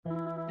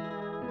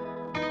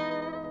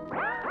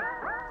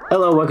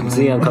Hello, welcome to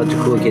the Uncultured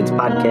Cool Kids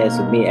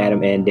podcast with me,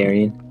 Adam, and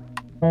Darian.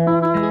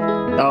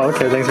 Oh,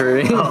 okay. Thanks for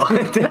reading.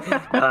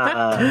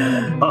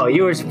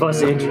 You were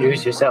supposed to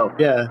introduce yourself.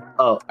 Yeah.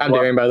 Oh, I'm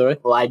Darian, by the way.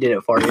 Well, I did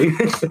it for you.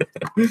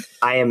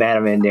 I am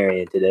Adam and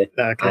Darian today.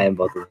 Okay. I am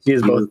both of us. He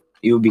is both.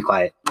 You be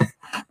quiet.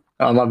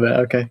 Oh, my bad.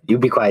 Okay. You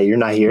be quiet. You're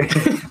not here.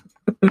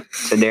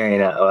 So,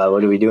 Darian,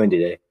 what are we doing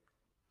today?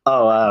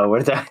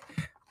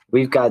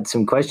 We've got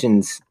some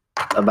questions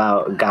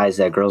about guys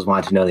that girls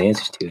want to know the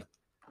answers to.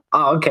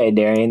 Oh, okay,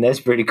 Darian.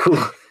 That's pretty cool.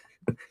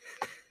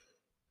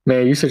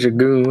 Man, you're such a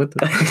goon. What the...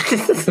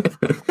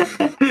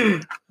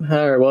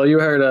 All right. Well, you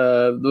heard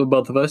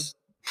both of us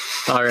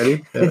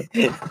already.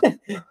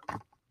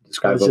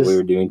 Describe what we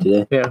were doing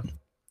today. Yeah.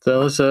 So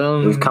let's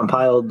We've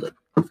compiled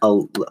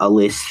a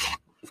list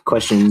of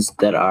questions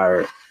that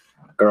our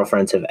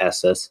girlfriends have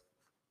asked us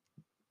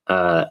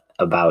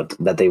about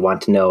that they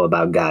want to know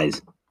about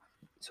guys.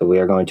 So we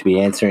are going to be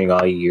answering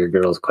all your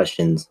girls'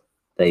 questions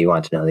that you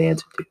want to know the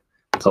answer to.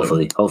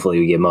 Hopefully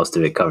we get most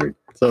of it covered.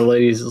 So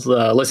ladies,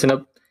 listen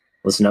up.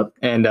 Listen up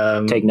And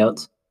take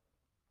notes.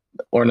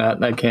 Or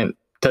not. I can't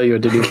tell you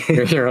what to do.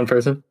 You're your own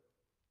person.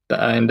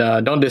 And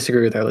don't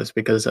disagree with our list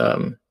because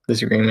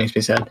disagreeing makes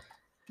me sad.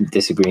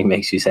 Disagreeing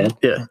makes you sad?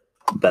 Yeah.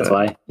 That's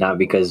why? Not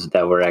because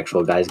that we're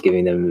actual guys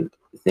giving them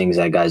things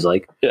that guys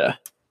like? Yeah.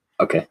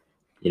 Okay.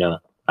 I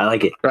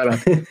like it. Right on.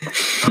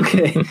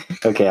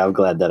 Okay, I'm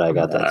glad that I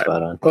got that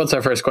spot on. What's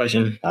our first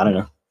question? I don't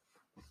know.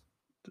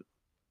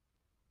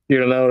 You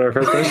don't know what our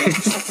first question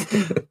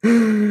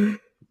is?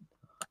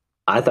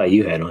 I thought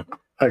you had one.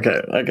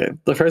 Okay.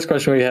 The first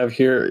question we have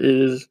here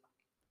is,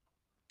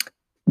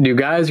 do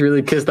guys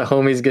really kiss the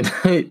homies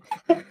goodnight?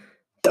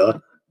 Duh.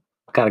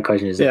 What kind of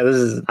question is that? Yeah, this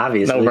is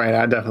obviously. No brainer.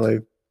 I definitely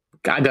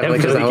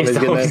kiss the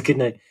homies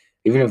goodnight.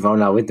 Even if I'm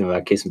not with them,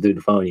 I kiss them through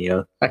the phone,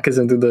 I kiss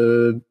them through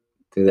the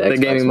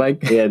gaming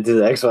mic. Yeah, through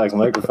the Xbox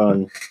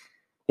microphone.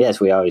 Yes,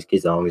 we always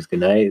kiss the homies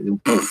goodnight.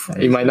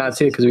 You might not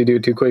see it because we do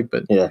it too quick,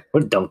 but yeah,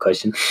 what a dumb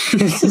question.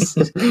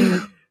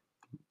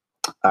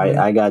 All right,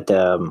 I got.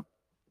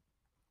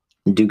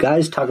 Do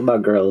guys talk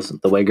about girls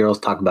the way girls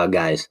talk about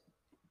guys?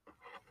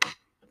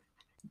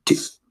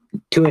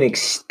 To an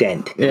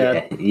extent.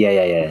 Yeah.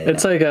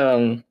 It's like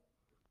if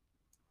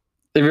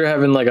you're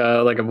having like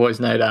a boys'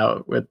 night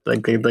out with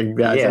like the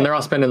guys, and they're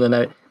all spending the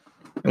night.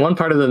 And one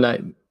part of the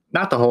night,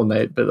 not the whole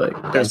night, but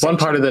like there's one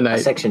part of the night,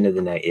 a section of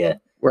the night,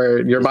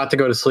 where you're about to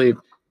go to sleep,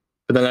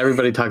 but then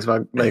everybody talks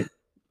about like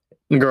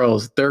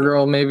girls, their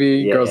girl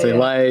maybe, girls they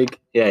like,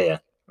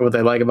 what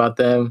they like about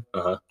them.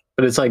 But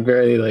it's like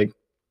very like.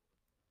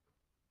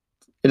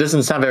 It's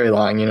not very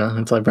long,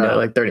 It's like probably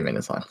like 30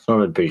 minutes long. It's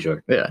normally pretty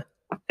short. Yeah.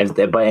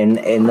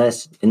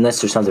 Unless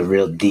there's something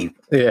real deep,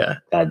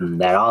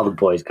 that all the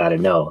boys got to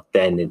know,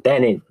 then it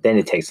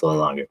takes a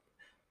little longer.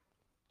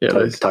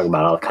 Yeah, talk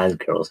about all kinds of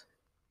girls.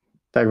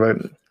 Talk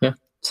about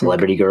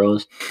celebrity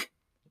girls,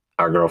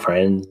 our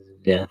girlfriends.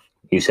 Yeah,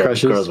 you said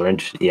crushes. Girls were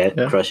interested. Yeah,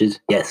 crushes.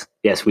 Yes,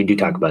 we do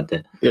talk about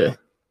that. Yeah.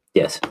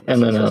 Yes.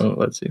 And then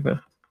let's see.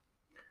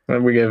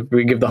 We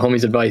give the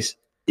homies advice.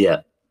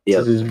 Yeah. Yeah.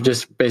 So this is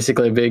just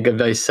basically a big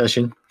advice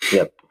session.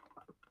 Yep.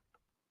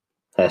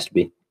 Has to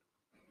be.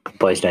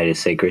 Boys' night is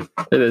sacred.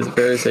 It is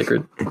very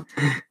sacred.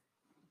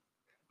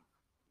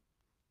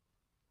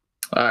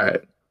 All right.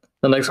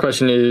 The next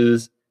question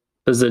is,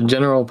 does the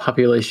general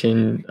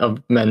population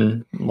of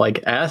men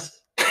like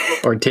ass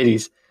or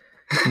titties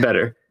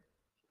better?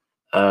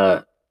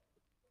 I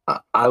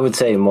would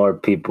say more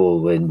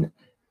people would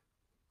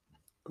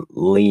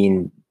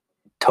lean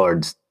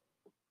towards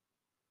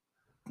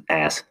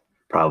ass.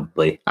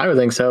 Probably. I would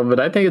think so, but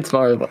I think it's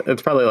probably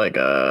like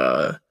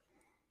I'd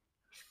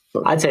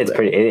say it's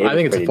pretty. I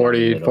think it's a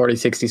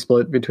 40-60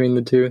 split between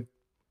the two.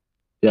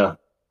 Yeah.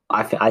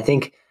 I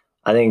think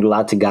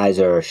lots of guys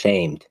are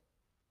ashamed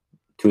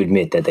to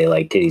admit that they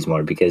like titties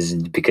more because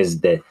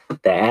the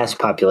ass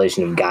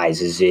population of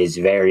guys is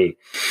very,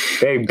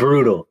 very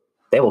brutal.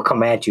 They will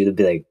come at you. They'll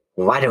be like,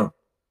 why do you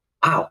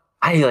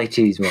like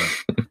titties more?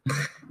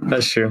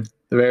 That's true.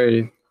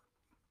 Very.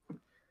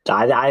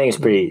 I think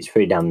it's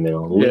pretty down the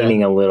middle,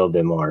 leaning a little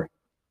bit more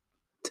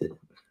to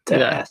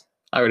ass.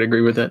 I would agree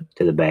with that.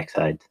 To the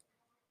backside.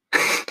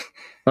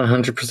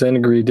 100%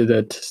 agree to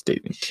that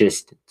statement.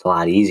 It's a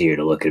lot easier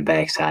to look at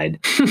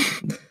backside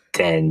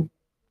than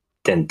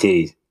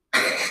titties.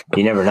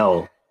 You never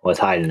know what's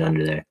hiding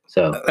under there.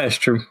 So that's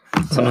true.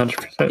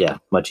 100%. Yeah,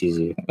 much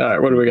easier. All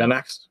right, what do we got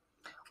next?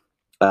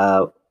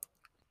 Well.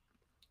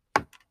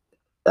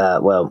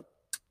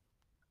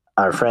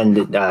 Our friend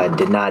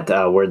did not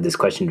word this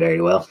question very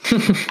well.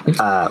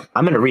 I'm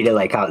going to read it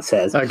like how it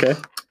says. Okay.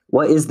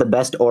 What is the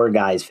best or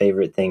guy's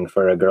favorite thing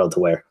for a girl to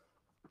wear?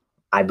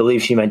 I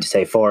believe she meant to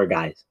say for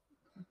guys.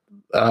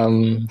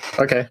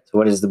 Okay. So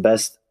what is the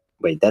best?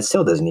 Wait, that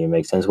still doesn't even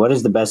make sense. What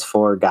is the best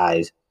for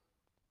guys?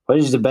 What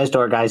is the best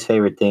or guy's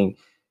favorite thing?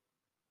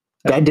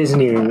 That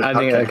doesn't even. I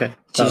think okay.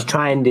 She's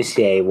trying to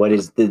say what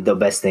is the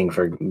best thing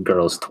for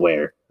girls to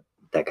wear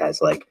that guys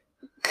like.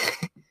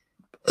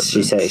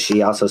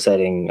 She also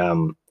setting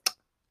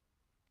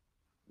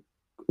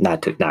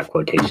not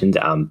quotations,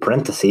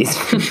 parentheses,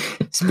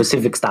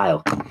 specific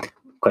style,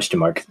 question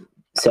mark.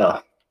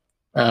 So,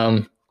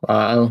 I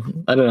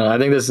don't know. I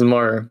think this is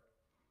more.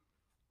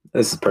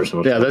 This is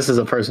personal. Yeah, this is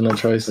a personal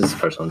choice. This is a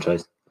personal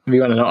choice. If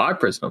you want to know our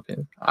personal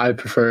opinion, I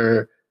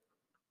prefer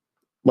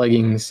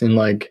leggings and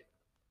like,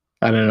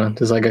 I don't know,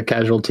 just like a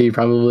casual tee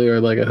probably, or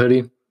like a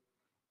hoodie.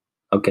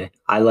 Okay,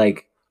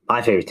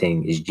 my favorite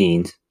thing is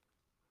jeans.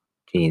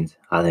 Jeans.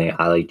 I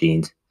like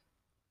jeans.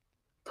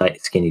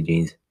 Tight, skinny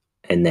jeans.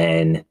 And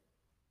then,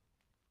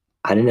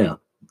 I don't know.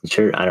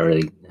 Shirt, I don't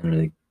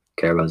really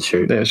care about the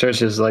shirt. Yeah, shirt's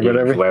just like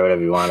whatever. Wear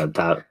whatever you want up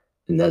top.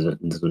 It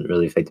doesn't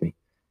really affect me.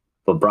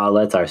 But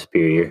bralettes are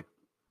superior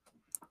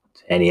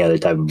to any other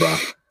type of bra.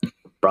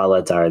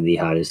 Bralettes are the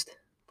hottest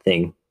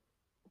thing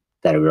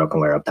that a girl can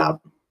wear up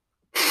top.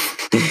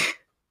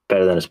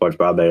 Better than a sports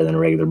bra, better than a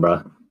regular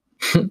bra.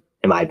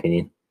 In my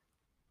opinion.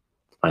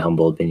 My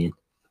humble opinion.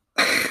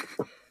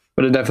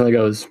 But it definitely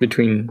goes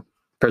between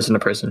person to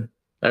person.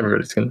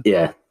 Everybody's gonna.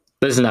 Yeah.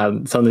 This is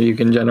not something you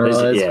can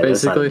generalize,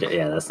 basically.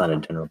 That's not a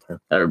general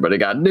term. Everybody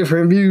got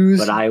different views.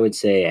 But I would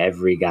say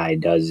every guy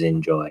does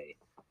enjoy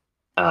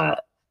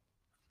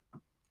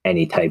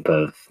any type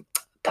of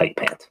tight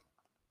pants.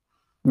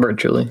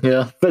 Virtually,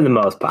 yeah. For the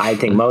most part. I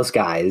think most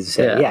guys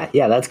say,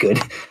 yeah, that's good.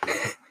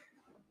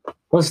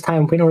 Most of the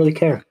time, we don't really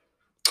care.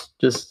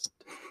 Just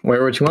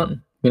wear what you want,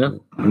 you know?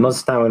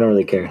 Most of the time, we don't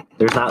really care.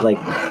 There's not like,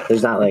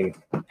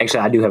 actually,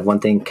 I do have one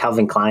thing.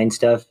 Calvin Klein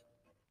stuff.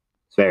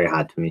 It's very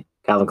hot to me.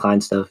 Calvin Klein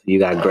stuff. You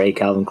got gray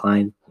Calvin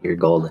Klein, you're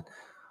golden.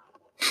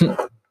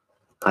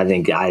 I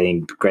think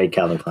gray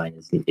Calvin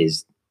Klein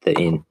is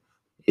the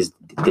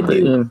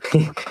do.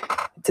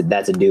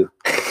 That's a do.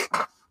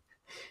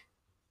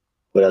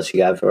 What else you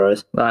got for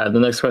us? All right, the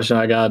next question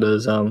I got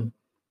is,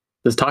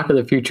 does talk of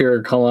the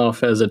future come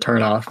off as a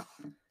turnoff?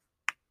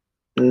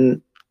 No.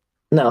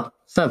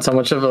 It's not so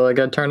much of a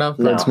turnoff.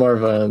 No. It's more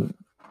of a,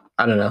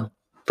 I don't know.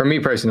 For me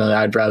personally,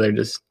 I'd rather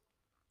just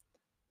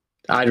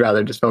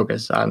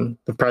focus on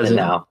the present.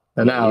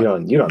 And now.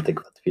 You don't think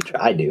about the future.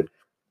 I do.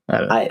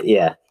 I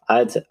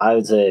would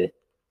say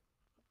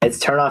it's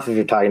turn off if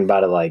you're talking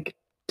about it like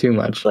too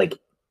much. Like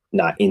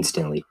not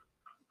instantly.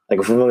 Like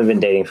if we've only been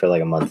dating for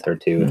like a month or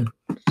two,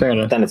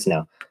 then it's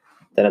no.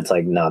 Then it's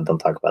like, no, don't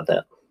talk about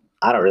that.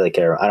 I don't really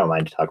care. I don't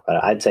mind to talk about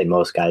it. I'd say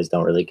most guys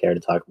don't really care to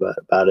talk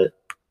about it.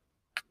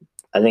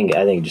 I think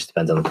it just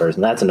depends on the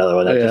person. That's another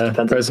one. That just depends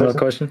on the person.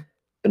 Question.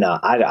 But no,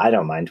 I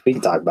don't mind. We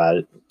can talk about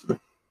it.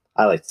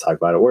 I like to talk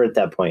about it. We're at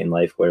that point in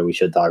life where we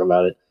should talk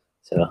about it.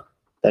 So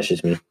that's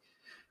just me.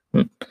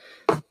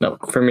 No,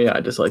 for me,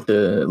 I just like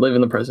to live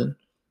in the present.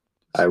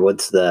 All right,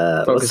 what's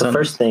the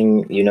first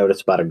thing you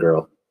notice about a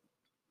girl?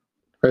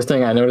 First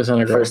thing I notice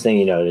on a girl? First thing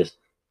you notice?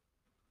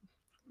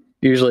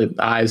 Usually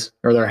eyes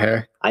or their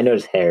hair. I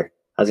notice hair.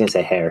 I was going to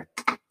say hair.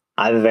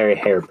 I'm a very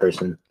hair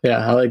person. Yeah,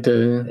 I like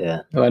to.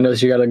 Yeah. Oh, I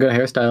noticed you got a good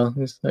hairstyle.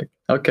 It's like,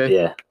 okay.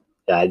 Yeah.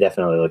 Yeah, I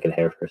definitely look at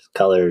hair first.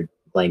 Color,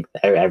 length,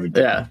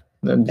 everything. Yeah.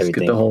 Then just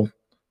everything.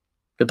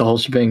 Get the whole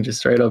shebang, just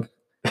straight up.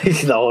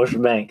 The whole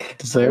shebang.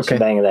 Just like, okay.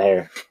 Shebang of the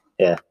hair.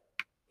 Yeah.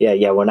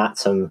 Yeah. We're not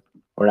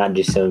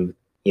just some,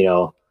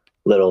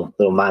 little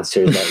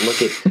monsters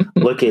that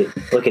look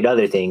at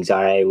other things.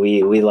 All right.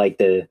 We like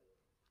the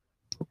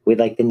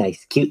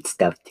nice, cute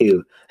stuff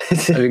too.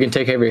 If you can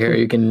take care of your hair,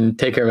 you can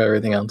take care of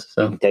everything else.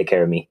 So you can take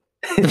care of me.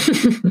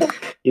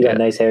 You got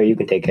nice hair, you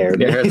can take care of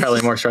me. Your hair is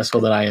probably more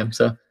stressful than I am.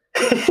 So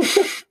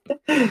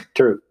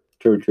True.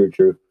 All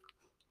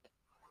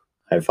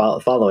right,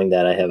 following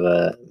that, I have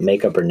a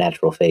makeup or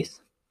natural face.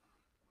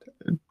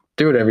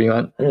 Do whatever you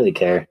want. I don't really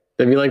care.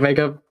 If you like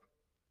makeup,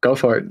 go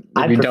for it.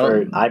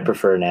 I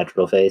prefer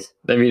natural face.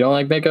 If you don't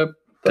like makeup,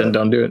 then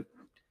don't do it.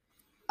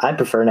 I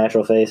prefer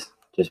natural face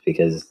just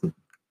because,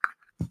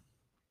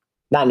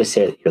 not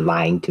necessarily you're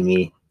lying to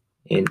me,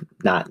 and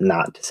not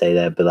to say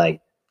that, but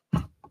like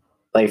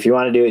if you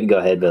want to do it, go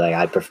ahead. But like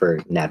I prefer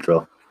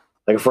natural.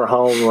 Like if we're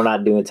home, we're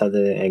not doing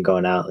something and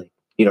going out, like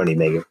you don't need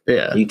makeup.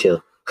 Yeah, you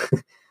chill.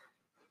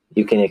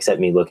 You can accept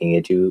me looking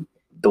at you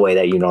the way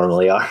that you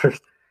normally are.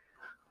 If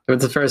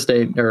it's the first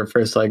date or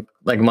first like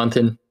month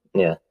in.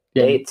 Yeah.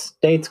 Dates.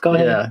 Go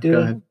ahead. Yeah,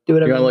 go ahead. Do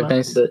whatever you want to look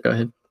nice. Go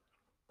ahead.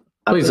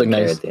 Please look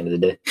nice. At the end of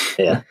the day.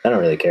 Yeah, I don't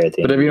really care at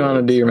the end. But if you don't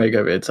want to do your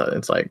makeup, it's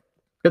like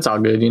it's all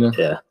good,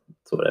 Yeah,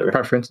 it's whatever.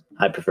 Preference.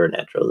 I prefer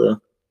natural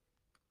though.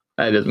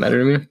 It doesn't matter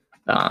to me.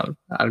 I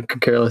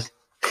could care less.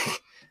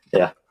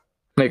 Yeah.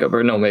 Makeup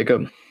or no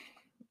makeup.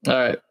 All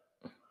right.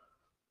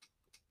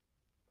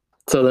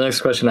 So the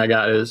next question I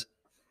got is,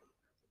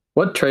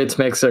 what traits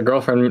makes a girl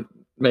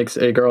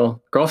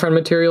girlfriend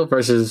material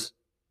versus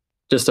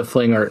just a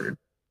fling or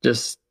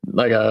just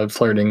like a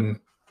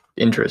flirting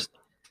interest?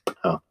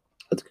 Oh,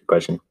 that's a good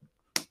question.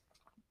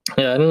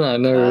 Yeah, I don't know. I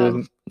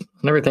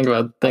never think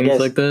about things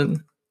like that.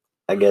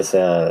 I guess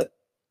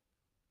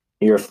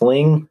your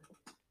fling,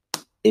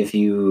 if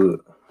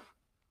you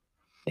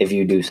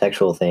do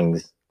sexual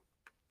things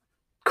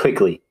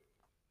quickly,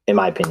 in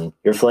my opinion,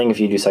 your fling if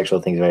you do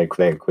sexual things very,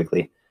 very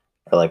quickly,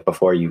 or like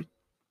before you,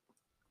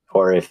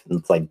 or if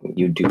it's like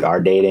you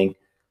are dating,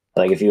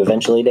 like if you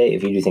eventually date,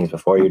 if you do things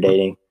before you're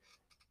dating,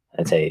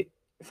 I'd say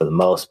for the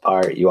most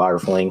part, you are a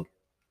fling.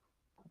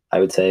 I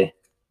would say,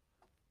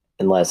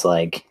 unless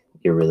like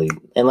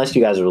unless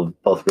you guys are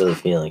both really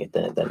feeling it,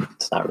 then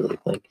it's not really a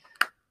fling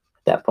at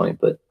that point.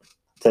 But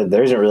so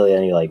there isn't really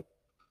any like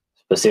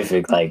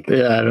specific like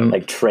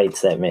like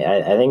traits that may.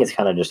 I think it's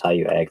kind of just how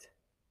you act.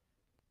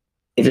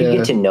 If you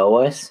get to know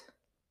us,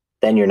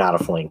 then you're not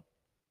a fling.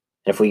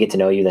 If we get to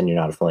know you, then you're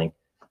not a fling.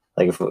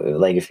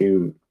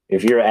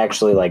 If you're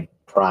actually like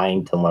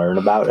trying to learn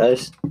about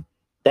us,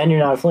 then you're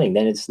not a fling.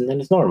 Then it's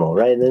normal,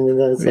 right? Then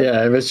it's like,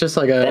 if it's just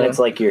like then it's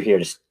like you're here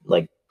to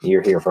like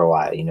you're here for a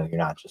while. You know, you're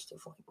not just a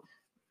fling.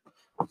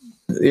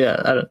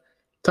 Yeah,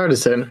 it's hard to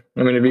say.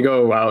 I mean, if you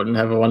go out and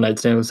have a one night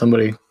stand with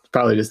somebody, it's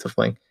probably just a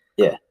fling.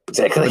 Yeah,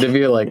 exactly. But if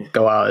you like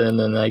go out and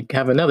then like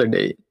have another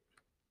date,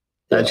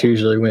 that's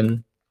usually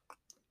when.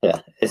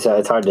 Yeah, it's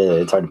hard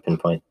to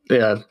pinpoint.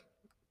 Yeah.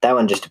 That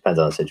one just depends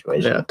on the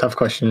situation. Yeah, tough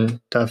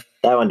question. Tough.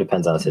 That one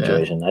depends on the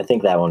situation. Yeah. I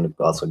think that one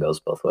also goes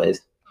both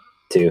ways,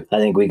 too. I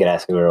think we could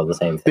ask a girl the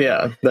same thing.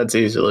 Yeah, that's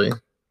easily.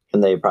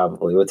 And they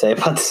probably would say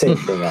about the same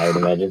thing, I would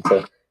imagine.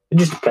 So it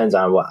just depends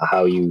on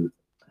how you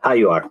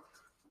are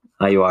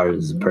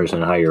as a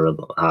person, how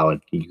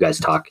you guys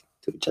talk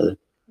to each other.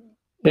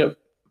 Yep.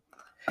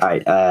 All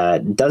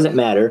right. Doesn't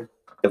matter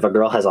if a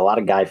girl has a lot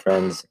of guy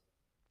friends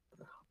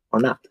or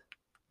not.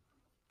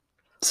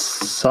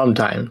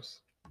 Sometimes.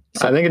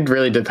 I think it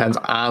really depends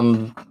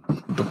on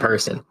the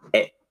person.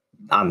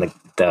 On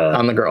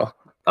the girl.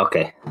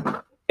 Okay.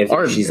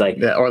 If she's like,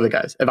 or the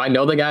guys. If I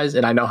know the guys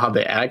and I know how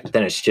they act,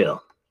 then it's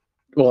chill.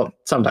 Well,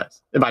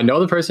 sometimes. If I know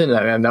the person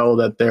and I know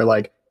that they're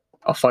like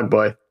a fuck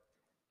boy,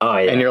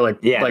 and you're like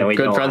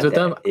good friends with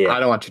them, I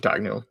don't want you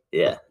talking to them.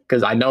 Yeah.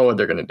 Because I know what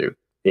they're gonna do.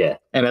 Yeah.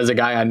 And as a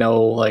guy, I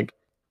know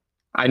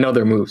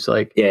their moves.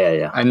 Like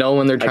I know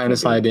when they're trying to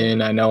slide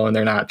in. I know when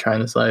they're not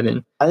trying to slide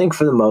in. I think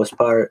for the most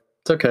part,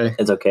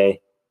 it's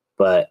okay.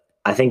 But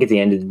I think at the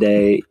end of the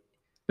day,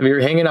 if you're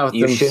hanging out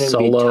with them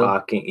solo, be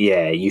talking.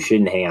 Yeah, you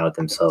shouldn't hang out with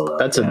them solo.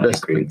 That's a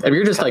best. If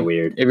you're just like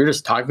weird, if you're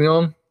just talking to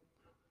them.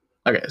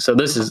 Okay, so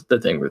this is the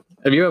thing with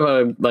if you have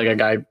a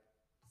guy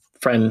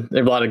friend, they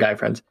have a lot of guy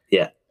friends.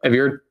 Yeah. If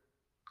you're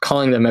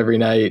calling them every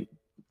night,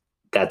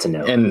 that's a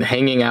no. And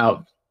hanging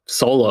out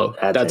solo,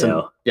 that's a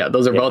no. Yeah,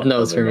 those are both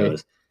no's for me.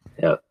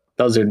 Yeah.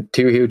 Those are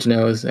two huge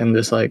no's, and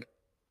just like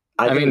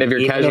I mean, if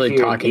you're casually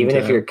talking,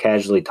 if you're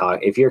casually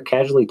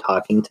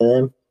talking to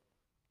them,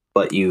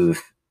 but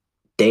you've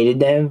dated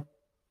them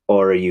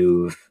or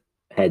you've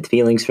had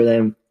feelings for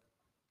them,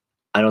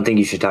 I don't think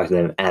you should talk to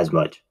them as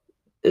much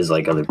as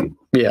like other people.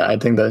 Yeah, I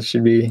think that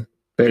should be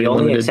very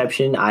limited. Only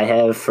exception I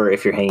have for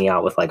if you're hanging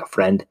out with like a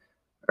friend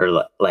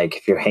or like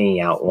if you're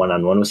hanging out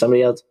one-on-one with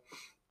somebody else.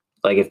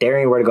 Like if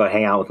Darian were to go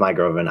hang out with my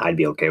girlfriend, I'd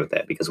be okay with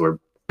that because we're,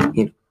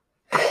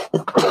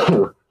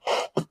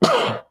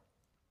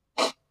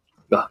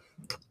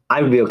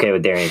 I would be okay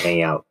with Darian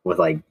hanging out with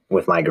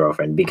my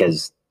girlfriend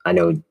because I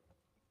know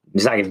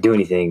he's not going to do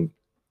anything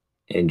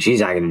and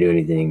she's not going to do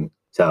anything.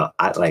 So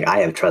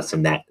I have trust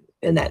in that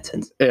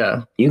sense.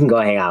 Yeah. You can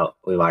go hang out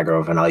with my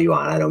girlfriend all you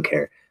want. I don't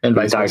care. And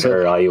you can talk to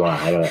her all you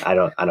want. I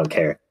don't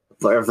care.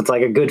 Or if it's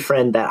like a good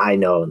friend that I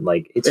know,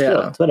 like it's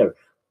chill, it's whatever.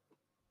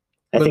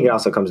 I think it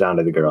also comes down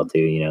to the girl too,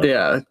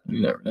 Yeah,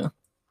 you never know.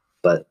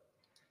 But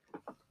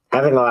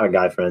having a lot of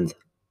guy friends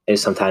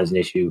is sometimes an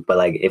issue. But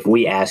like if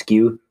we ask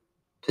you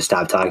to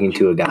stop talking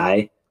to a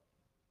guy,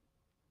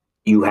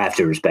 you have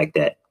to respect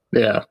that.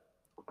 Yeah.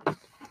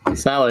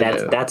 It's not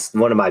like that's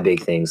one of my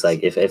big things.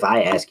 Like if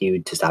I ask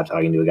you to stop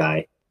talking to a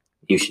guy,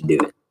 you should do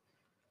it.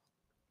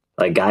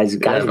 Like guys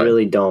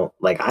really don't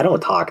like. I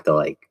don't talk to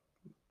like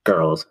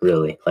girls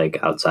really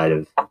like outside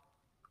of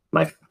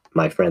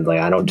my friends. Like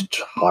I don't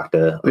talk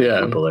to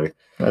people or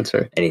that's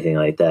right. anything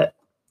like that.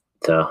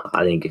 So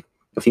I think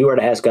if you were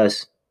to ask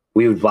us,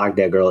 we would block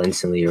that girl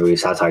instantly, or we would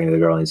stop talking to the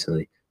girl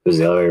instantly. It was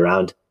the other way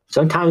around.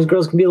 Sometimes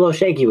girls can be a little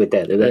shaky with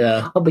that. They're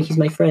like, oh, but he's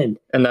my friend.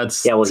 And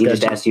that's well, he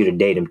just asked you to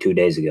date him 2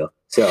 days ago.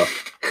 So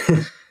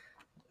if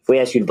we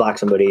ask you to block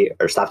somebody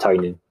or stop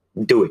talking to him,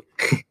 do it.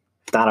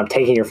 If not, I'm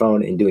taking your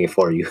phone and doing it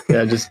for you.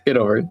 Yeah, just get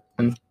over it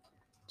and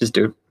just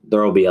do it.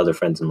 There will be other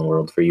friends in the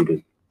world for you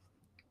to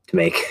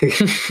make.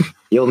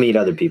 You'll meet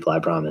other people, I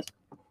promise.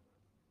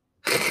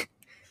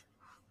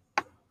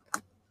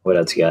 What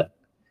else you got?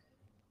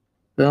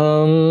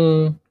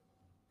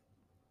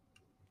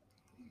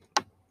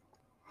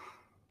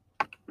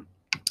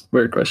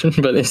 Weird question,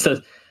 but it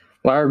says,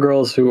 why are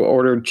girls who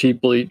order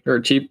cheap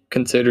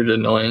considered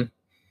annoying?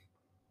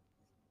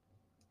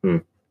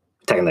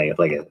 Talking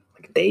like a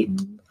date?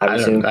 I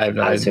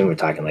assume we're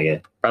talking like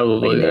a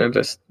probably. I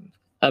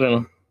don't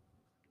know.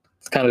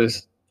 It's kind of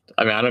just.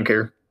 I mean, I don't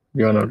care.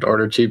 You want to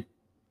order cheap?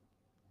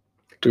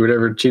 Do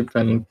whatever cheap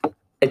and.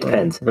 It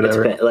depends.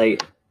 Whatever.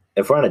 Like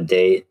if we're on a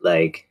date,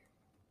 like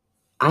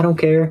I don't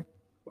care.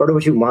 Order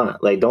what you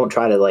want. Like don't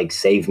try to like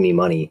save me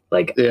money.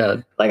 Like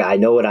Like I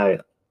know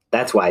what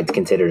that's why it's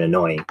considered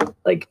annoying.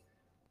 Like,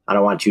 I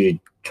don't want you to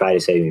try to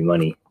save me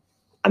money.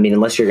 I mean,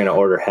 unless you're going to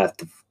order half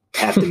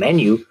the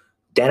menu,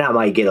 then I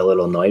might get a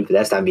little annoyed, but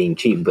that's not being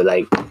cheap. But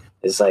like,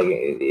 It's like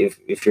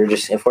if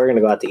we're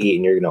gonna go out to eat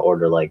and you're gonna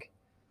order like,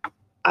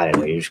 I don't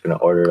know, you're just gonna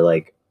order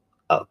like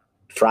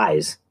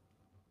fries.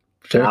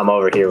 Sure. I'm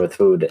over here with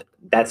food.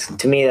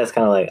 To me that's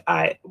kind of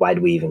like, why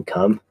do we even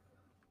come?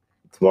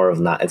 It's more of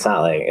not. It's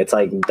not like it's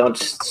like don't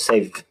just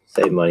save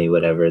money,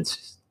 whatever.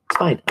 It's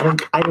fine.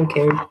 I don't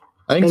care.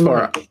 I think it's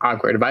more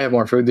awkward if I have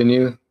more food than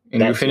you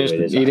and you finish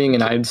eating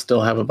and I'd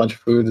still have a bunch of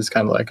food. It's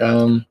kind of like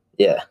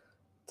yeah.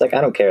 It's like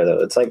I don't care though.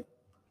 It's like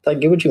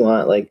get what you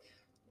want. Like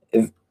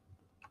if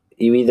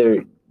you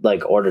either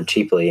like order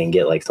cheaply and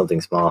get like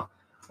something small,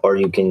 or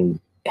you can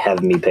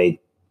have me pay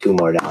 $2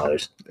 more.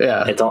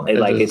 Yeah,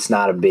 it's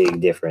not a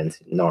big difference.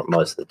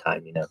 Most of the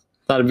time, you know,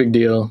 not a big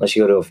deal unless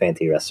you go to a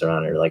fancy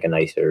restaurant or like a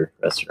nicer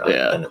restaurant.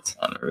 Yeah,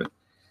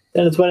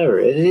 then it's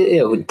whatever.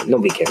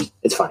 Nobody cares.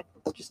 It's fine.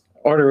 Just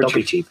don't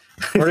be cheap.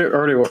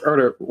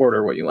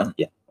 order what you want.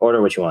 Yeah,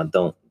 order what you want.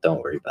 Don't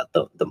worry about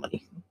the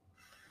money.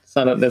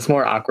 It's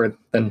more awkward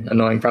than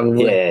annoying,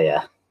 probably.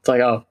 Yeah. It's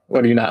like, oh,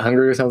 what, are you not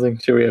hungry or something?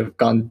 Should we have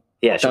done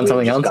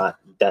something else?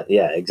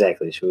 Yeah,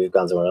 exactly. Should we have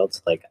gone somewhere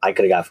else? Like, I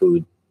could have got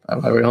food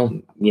on my way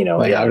home. You know,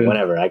 like,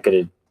 whenever. I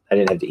didn't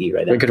have to eat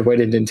right now. We could have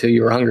waited until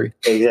you were hungry.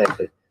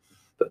 Exactly.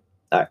 But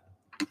all right.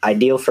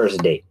 Ideal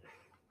first date.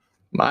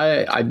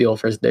 My ideal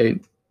first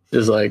date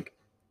is like,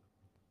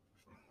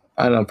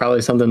 I don't know,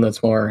 probably something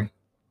that's more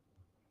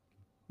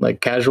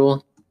like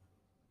casual,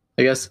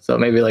 I guess. So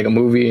maybe like a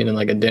movie and then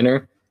like a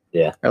dinner.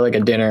 Yeah. Or like a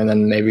dinner and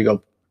then maybe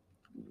go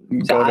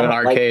to an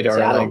arcade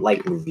I don't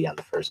like movie on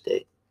the first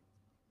date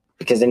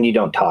because then you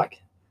don't talk.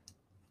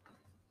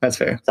 That's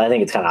fair. So I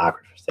think it's kind of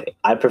awkward first date.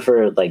 I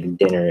prefer like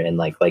dinner and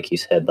like you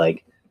said,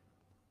 like,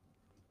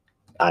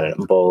 I don't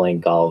know,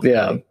 bowling, golf.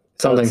 Yeah. Like,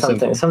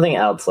 something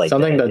else like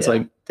something that's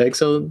like takes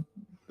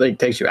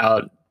you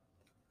out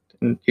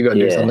and you go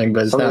do something,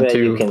 but it's something not that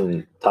too you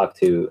can talk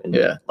to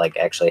and like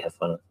actually have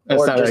fun with.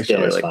 It's or not just actually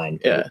dinner's like, fine.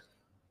 Yeah.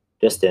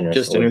 Just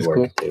dinner's work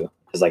cool too.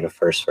 Because like a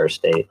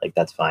first date, like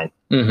that's fine.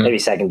 Mm-hmm. Maybe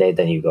second date,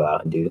 then you go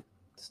out and do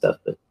stuff.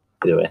 But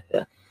either way,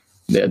 yeah.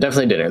 Yeah,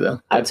 definitely dinner though.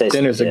 I'd say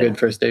dinner's a good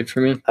first date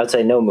for me. I'd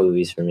say no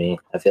movies for me.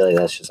 I feel like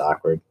that's just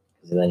awkward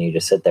because then you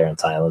just sit there in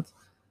silence,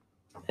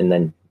 and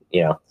then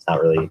it's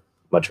not really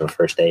much of a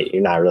first date.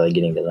 You're not really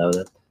getting to know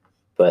them.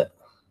 But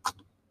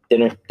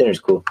dinner's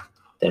cool.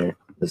 Dinner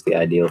is the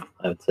ideal,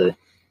 I would say.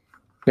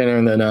 Dinner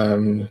and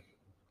then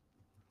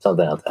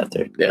something else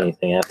after. Yeah.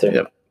 Anything after.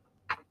 Yep.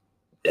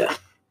 Yeah.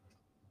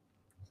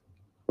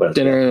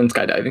 Dinner and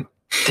skydiving.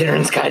 Dinner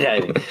and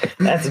skydiving.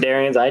 That's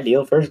Darian's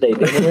ideal first date.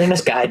 Dinner and a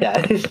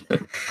skydive.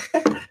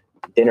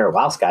 Dinner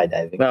while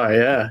skydiving. Oh,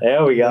 yeah.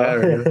 There we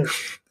go. Yeah,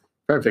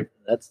 perfect.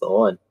 That's the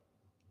one.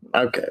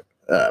 Okay.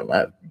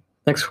 My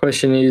next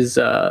question is,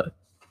 do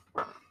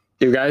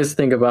you guys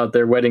think about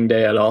their wedding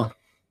day at all?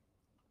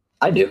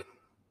 I do.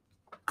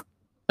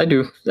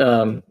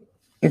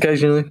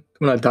 Occasionally,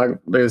 when I talk,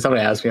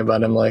 somebody asks me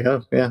about it, I'm like,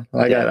 oh, yeah.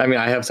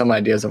 I have some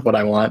ideas of what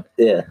I want.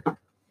 Yeah.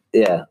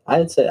 Yeah,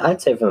 I'd say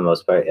for the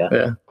most part, yeah. Yeah.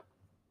 There's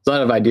a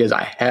lot of ideas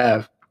I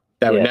have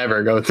that would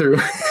never go through.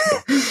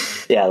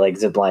 Yeah, like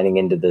ziplining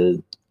into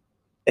the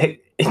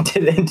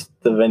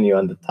venue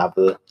on the top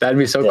of the... That'd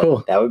be so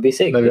cool. That would be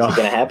sick. Is it going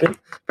to happen?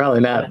 Probably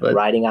not. But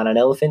riding on an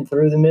elephant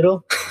through the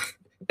middle?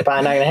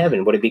 Probably not going to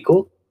happen. Would it be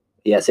cool?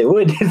 Yes, it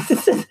would.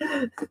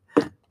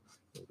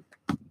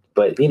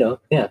 But,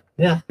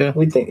 yeah.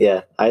 We think,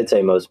 I'd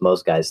say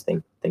most guys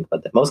think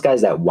about that. Most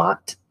guys that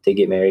want to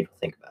get married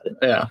think about it.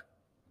 Yeah.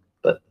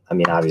 But I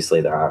mean, obviously,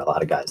 there are a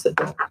lot of guys that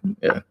don't.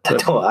 Yeah.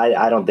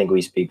 I don't think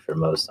we speak for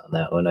most on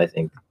that one. I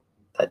think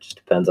that just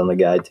depends on the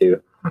guy,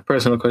 too.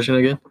 Personal question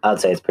again? I'd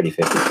say it's pretty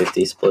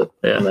 50-50 split.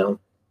 Yeah. On that one.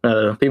 I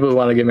don't know. People who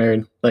want to get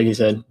married, like you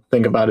said,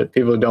 think about it.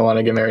 People who don't want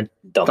to get married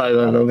don't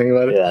think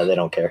about it. Yeah, they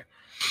don't care.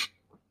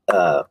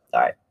 All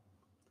right.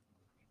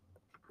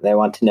 They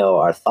want to know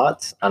our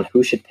thoughts on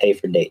who should pay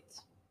for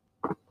dates.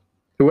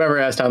 Whoever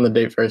asked on the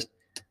date first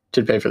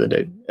should pay for the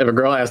date. If a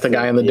girl asks the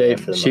guy on the date,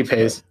 she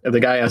pays. If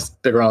the guy asks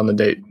the girl on the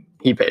date,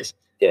 he pays.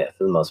 Yeah,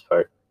 for the most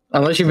part.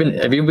 Unless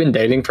have you been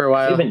dating for a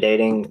while? If you've been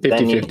dating,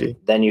 50-50.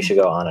 Then you should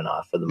go on and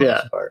off for the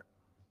most part.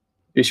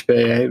 You should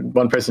pay.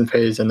 One person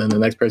pays, and then the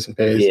next person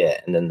pays.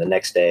 Yeah, and then the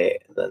next day,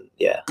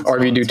 Or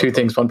if you do two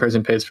things, one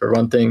person pays for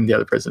one thing, the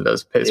other person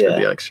pays for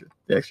the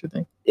extra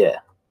thing. Yeah,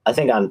 I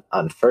think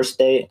on first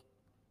date,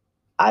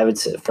 I would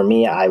say for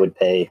me, I would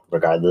pay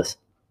regardless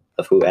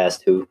of who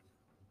asked who.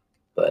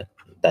 But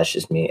that's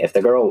just me. If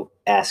the girl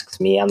asks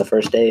me on the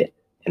first date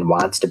and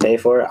wants to pay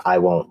for it, I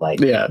won't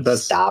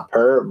stop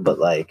her. But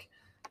like,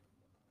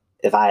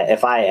 if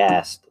I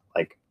asked,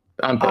 like,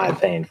 I'm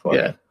paying for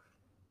it.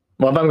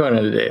 Well, if I'm going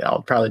on a date,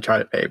 I'll probably try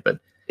to pay. But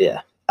yeah,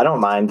 I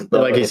don't mind.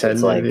 But like you said,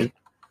 like,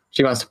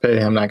 she wants to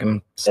pay. I'm not going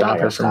to stop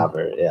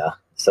her. Yeah.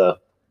 So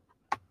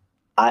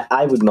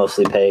I would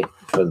mostly pay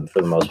for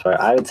the most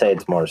part. I would say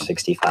it's more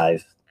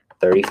 65-35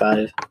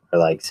 or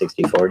like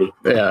 60-40.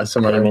 Yeah,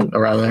 somewhere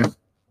around there.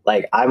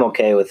 Like, I'm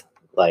okay with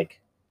like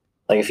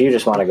if you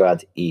just want to go out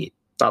to eat,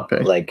 I'll pay.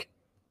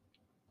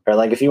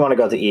 Or if you want to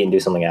go out to eat and do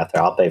something after,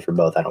 I'll pay for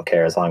both. I don't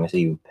care as long as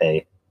you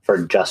pay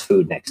for just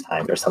food next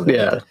time or something.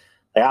 Yeah.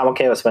 Like I'm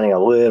okay with spending a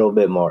little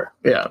bit more.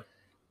 Yeah.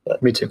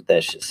 But me too.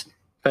 That's just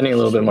spending a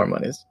little bit more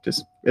money.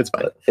 It's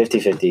fine.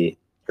 50-50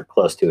 or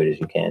close to it as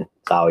you can.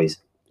 It's always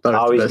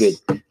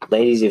good.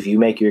 Ladies, if you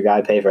make your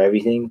guy pay for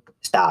everything,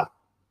 stop.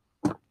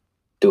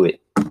 Do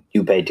it.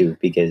 You pay too,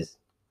 because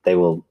they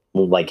will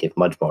like it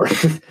much more.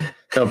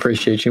 They'll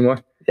appreciate you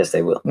more. Yes,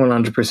 they will.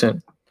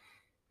 100%.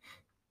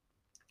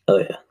 Oh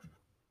yeah.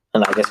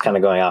 And I guess kind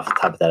of going off the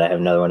top of that, I have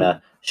another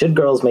one. Should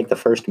girls make the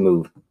first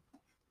move?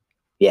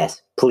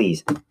 Yes,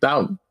 please.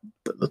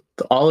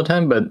 All the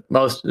time, but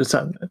most of the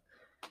time.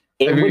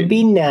 It would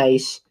be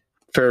nice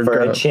for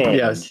a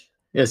change.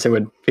 Yes, it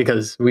would,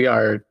 because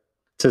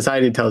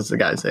society tells the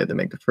guys they have to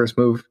make the first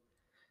move.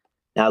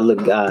 Now look,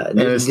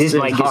 this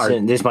might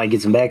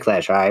get some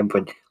backlash, all right?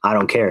 But I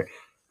don't care.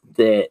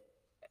 The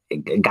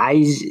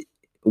guys,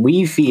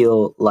 we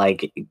feel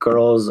like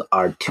girls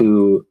are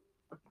too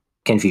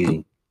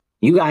confusing.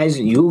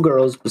 You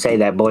girls say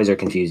that boys are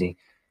confusing.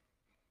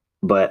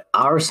 But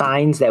our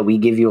signs that we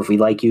give you if we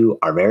like you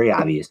are very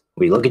obvious.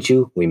 We look at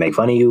you, we make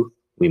fun of you,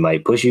 we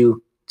might push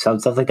you, some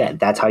stuff like that.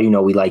 That's how you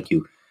know we like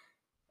you.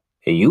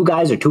 You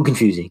guys are too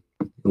confusing.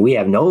 We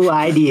have no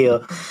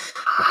idea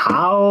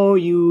how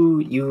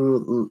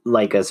you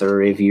like us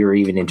or if you're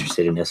even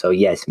interested in us. So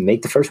yes,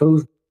 make the first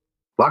move,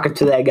 walk up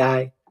to that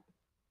guy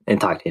and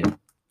talk to him,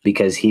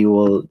 because he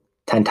will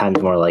 10 times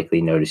more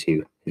likely notice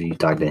you if you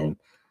talk to him.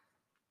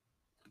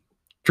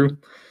 True.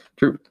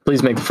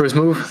 Please make the first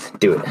move.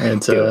 Do it.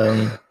 And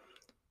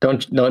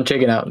don't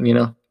chicken out,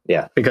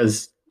 Yeah.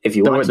 Because if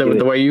you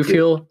the way you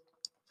feel,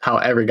 how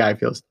every guy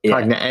feels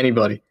talking to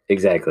anybody.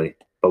 Exactly.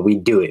 But we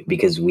do it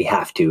because we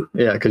have to.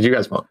 Yeah, because you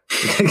guys won't.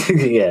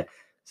 Yeah.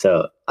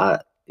 So,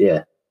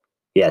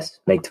 yes,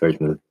 make the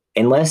first move.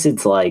 Unless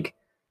it's like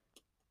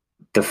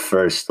the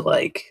first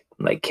like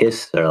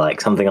kiss or like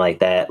something like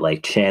that.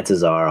 Like,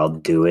 chances are I'll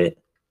do it.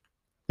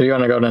 If you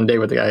want to go on a date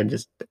with the guy,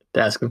 just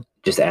ask him.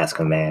 Just ask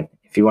him, man.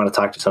 If you want to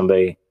talk to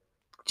somebody,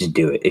 just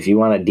do it. If you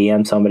want to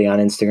DM somebody on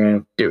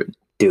Instagram, do it.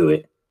 Do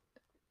it.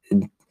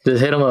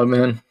 Just hit them up,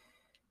 man.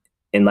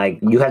 And like,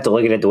 you have to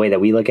look at it the way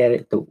that we look at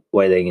it.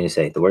 What are they going to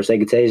say? The worst they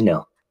could say is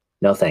no.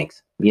 No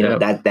thanks.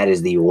 That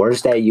is the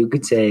worst that you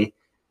could say.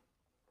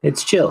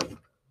 It's chill.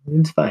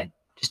 It's fine.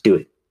 Just do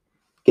it.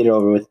 Get it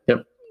over with.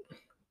 Yep.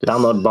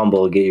 Download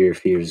Bumble. Get your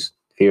fears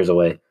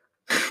away.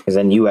 Because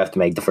then you have to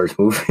make the first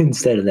move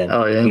instead of them.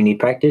 Oh, yeah. You need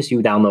practice? You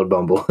download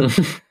Bumble.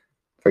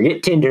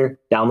 Forget Tinder.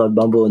 Download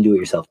Bumble and do it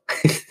yourself.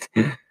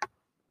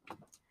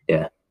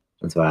 Yeah.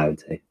 That's what I would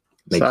say.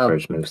 Make the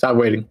first move. Stop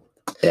waiting.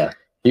 Yeah.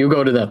 You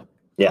go to them.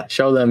 Yeah.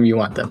 Show them you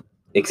want them.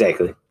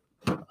 Exactly.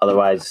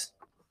 Otherwise,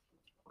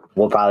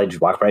 we'll probably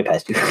just walk right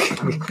past you.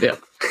 Yeah.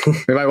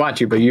 We might want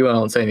you, but you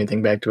won't say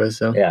anything back to us.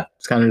 So yeah.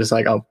 It's kind of just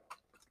like,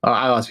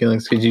 I lost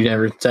feelings because you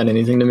never said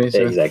anything to me.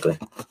 So. Exactly.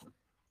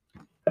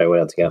 All right, what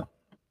else you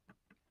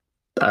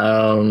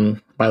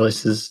got? My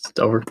list is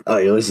over. Oh,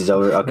 your list is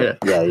over? Okay.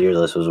 Yeah, your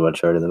list was much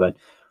shorter than mine.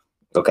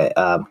 Okay.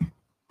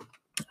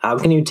 How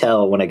can you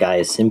tell when a guy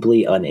is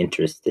simply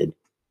uninterested?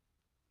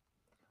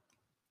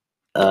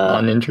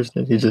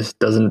 Uninterested? He just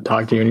doesn't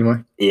talk to you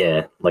anymore?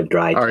 Yeah, like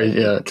dry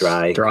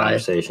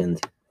conversations.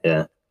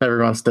 Yeah.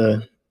 Never wants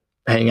to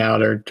hang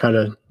out or try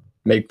to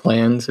make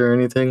plans or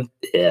anything.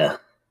 Yeah.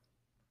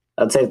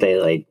 I'd say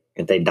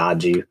if they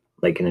dodge you,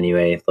 like in any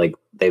way, if like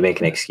they make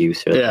an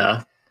excuse. Or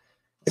yeah.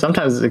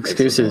 Sometimes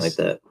excuses like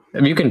that.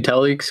 If you can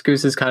tell the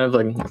excuses kind of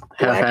like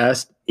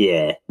half-assed.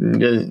 Yeah.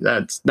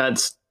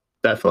 That's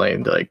definitely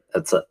like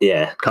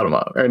cut him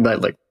off or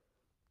like.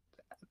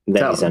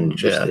 Then he's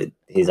uninterested.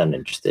 Yeah. He's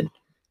uninterested.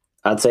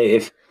 I'd say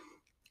if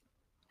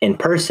in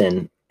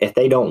person, if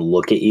they don't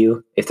look at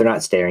you, if they're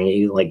not staring at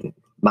you, like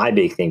my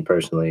big thing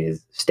personally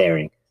is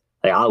staring.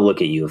 Like I'll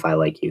look at you if I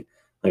like you.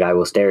 Like I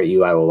will stare at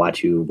you. I will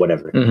watch you,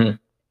 whatever. Mm-hmm.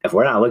 If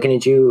we're not looking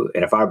at you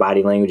and if our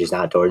body language is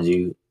not towards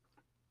you,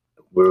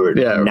 we're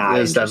not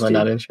interested. Definitely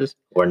not interested.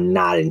 We're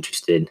not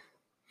interested.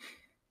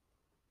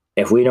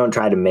 If we don't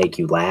try to make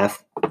you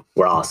laugh,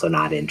 we're also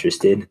not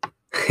interested.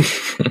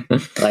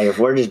 Like if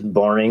we're just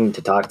boring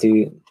to talk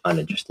to,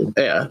 uninterested.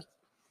 Yeah.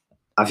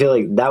 I feel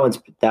like that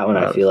one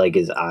I feel like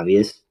is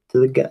obvious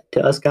to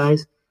us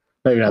guys.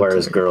 Maybe not.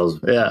 Whereas girls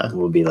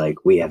will be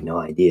like, we have no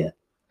idea.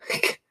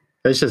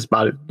 It's just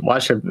body.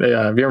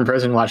 If you're in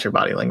person, watch your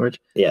body language.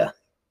 Yeah.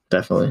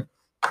 Definitely.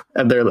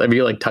 And if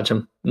you like touch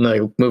them,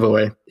 like move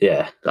away.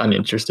 Yeah.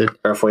 Uninterested.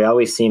 Or if we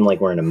always seem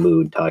like we're in a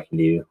mood talking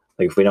to you.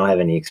 Like if we don't have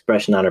any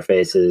expression on our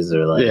faces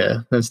or like.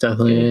 Yeah, that's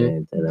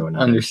definitely then we're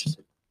not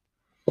interested.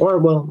 Or,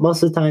 well,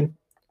 most of the time,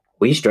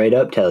 we straight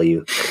up tell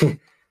you.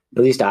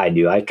 At least I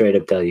do. I straight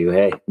up tell you,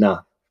 hey, no,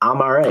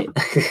 I'm all right.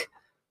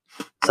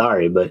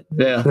 Sorry, but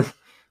yeah,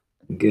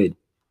 good.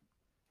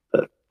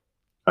 But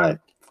all right.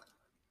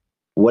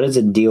 What is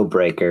a deal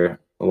breaker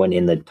when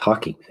in the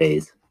talking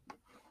phase?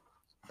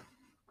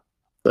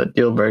 The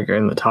deal breaker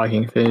in the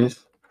talking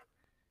phase?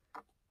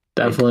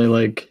 Definitely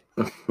like...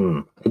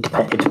 It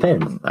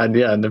depends.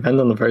 It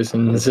depends on the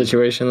person, the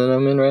situation that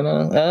I'm in right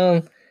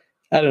now.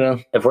 I don't know.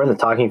 If we're in the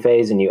talking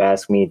phase and you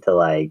ask me to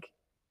like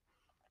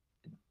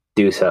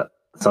do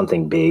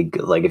something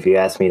big, like if you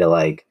ask me to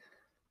like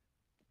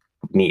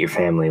meet your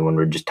family when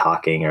we're just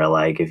talking, or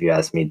like if you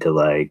ask me to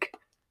like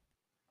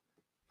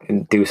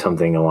do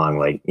something along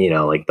like, you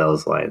know, like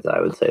those lines, I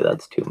would say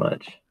that's too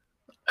much.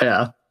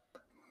 Yeah.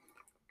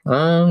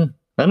 I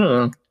don't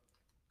know.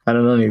 I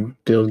don't know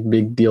any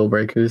big deal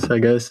breakers, I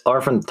guess.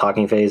 Or from the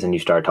talking phase and you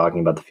start talking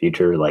about the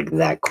future like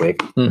that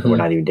quick, we're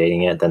not even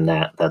dating yet, then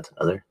that's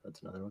another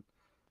one.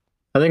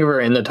 I think if we're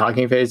in the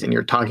talking phase and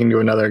you're talking to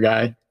another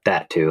guy,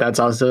 that too. That's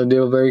also a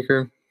deal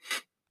breaker.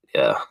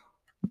 Yeah.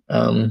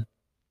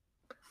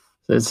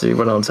 Let's see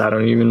what else. I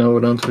don't even know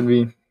what else would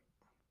be.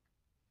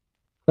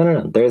 I don't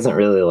know. There isn't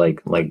really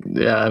like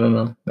yeah, I don't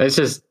know. It's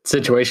just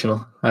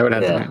situational. I would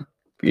have to.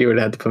 You would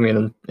have to put me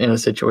in a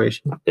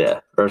situation. Yeah,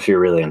 or if you're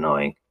really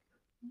annoying.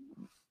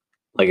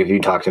 Like if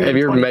you talk to me, if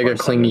you're mega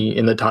clingy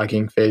in the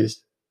talking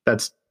phase,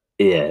 that's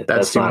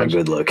not a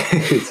good look.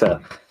 So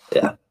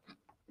yeah.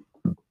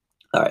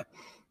 All right.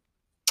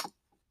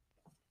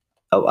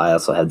 Oh, I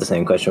also had the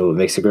same question. What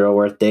makes a girl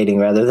worth dating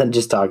rather than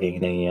just talking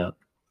and hanging out?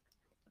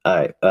 All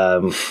right.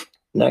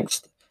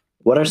 Next,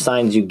 what are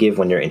signs you give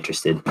when you're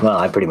interested? Well,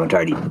 I pretty much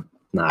already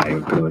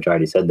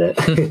said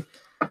that.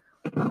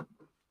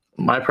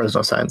 My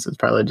personal signs is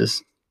probably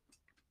just,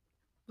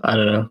 I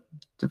don't know,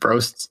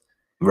 roasts.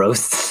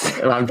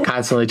 Roasts? I'm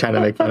constantly trying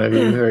to make fun of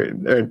you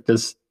or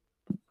just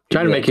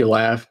trying to make you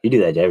laugh. You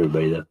do that to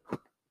everybody, though.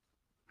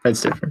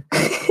 That's different.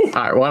 All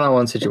right,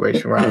 one-on-one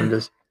situation where I'm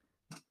just,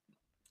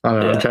 I don't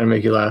know, I'm trying to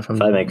make you laugh.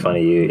 If I make fun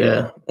of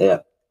you, yeah.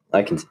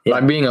 I can. Yeah.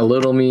 By being a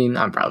little mean,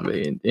 I'm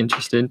probably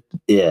interested.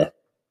 Yeah.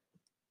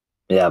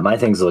 Yeah, my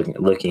thing's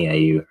looking at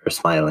you or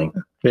smiling.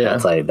 Yeah.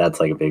 That's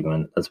like a big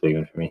one. That's a big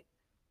one for me.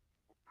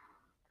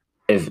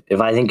 If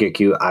I think you're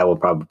cute, I will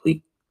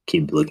probably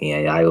keep looking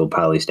at you. I will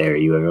probably stare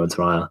at you every once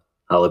in a while.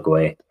 I'll look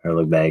away or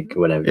look back,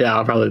 whatever. Yeah,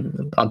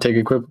 I'll take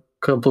a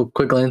couple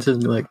quick glances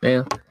and be like,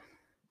 damn.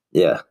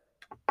 Yeah.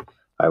 All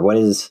right, what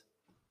is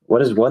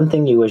one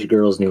thing you wish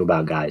girls knew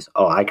about guys?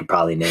 Oh, I could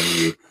probably name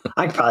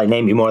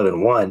you more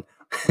than one.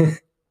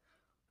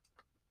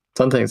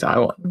 Some things I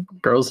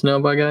want girls to know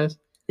about guys.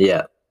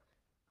 Yeah.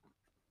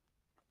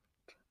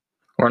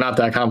 We're not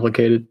that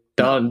complicated.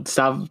 Don't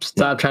stop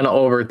trying to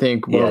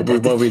overthink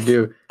what we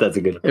do. That's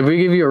a good one. If we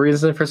give you a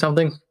reason for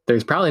something,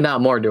 there's probably not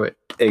more to it.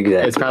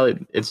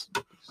 Exactly. It's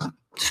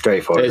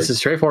straightforward. It's a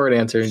straightforward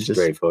answer.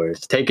 Straightforward.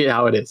 Just take it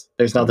how it is.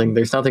 There's nothing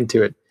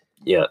to it.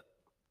 Yeah.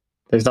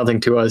 There's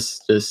nothing to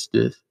us. Just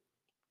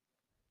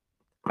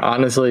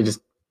honestly,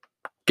 just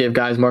give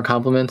guys more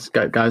compliments.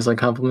 Guys like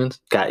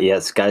compliments.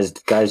 Yes, guys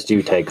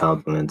do take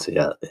compliments.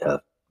 Yeah.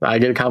 I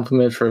get a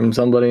compliment from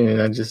somebody and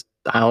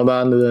I hold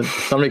on to that.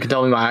 Somebody can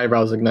tell me my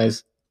eyebrows look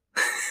nice.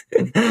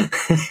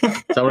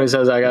 Somebody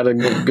says I got a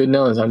good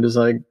nose. I'm just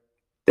like,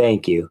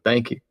 thank you.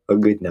 A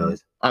good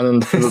nose.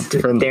 And then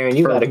Darren,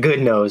 you got a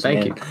good nose.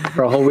 Thank you.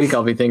 For a whole week,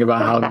 I'll be thinking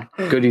about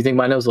how good you think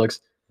my nose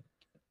looks.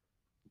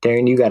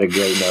 Darren, you got a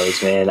great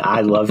nose, man.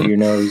 I love your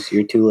nose.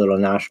 Your two little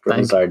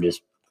nostrils are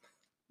just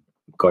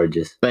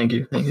gorgeous. Thank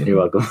you. You're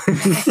welcome.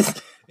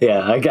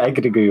 Yeah, I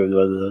could agree with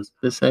both of those.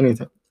 Just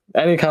anything.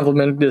 Any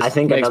compliment just I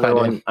think makes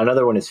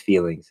another one is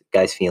feelings.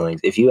 Guys'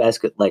 feelings. If you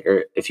ask us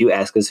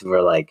if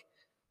we're like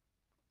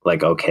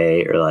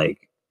okay, or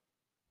like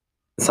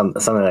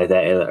something like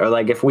that, or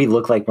like if we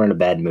look like we're in a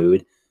bad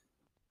mood,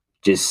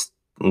 just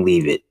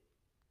leave it.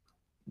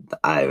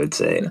 I would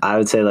say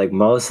like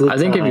most of the time.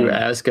 I think if you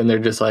ask and they're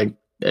just like,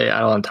 hey, I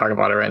don't want to talk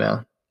about it right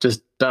now,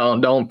 just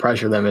don't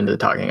pressure them into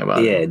talking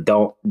about it. Yeah,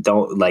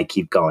 don't like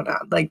keep going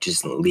on. Like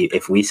just leave.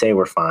 If we say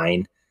we're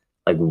fine,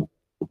 like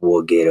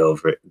we'll get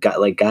over it.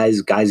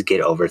 Guys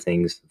get over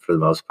things for the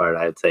most part.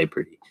 I would say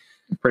pretty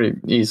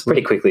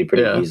easily, pretty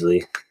quickly,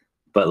 easily.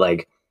 But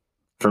like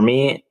for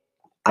me,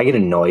 I get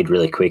annoyed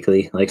really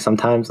quickly. Like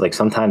sometimes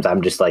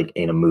I'm just like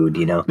in a mood,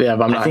 you know. Yeah,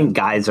 but I think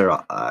guys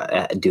are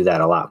do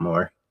that a lot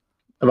more.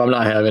 If I'm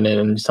not having it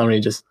and somebody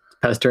just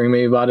pestering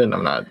me about it, and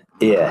I'm not.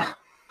 Yeah.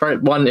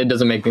 One, it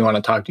doesn't make me want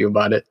to talk to you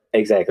about it.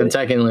 Exactly. And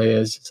secondly,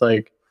 it's just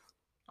like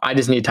I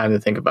just need time to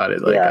think about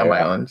it, on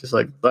my own. Just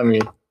like let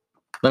me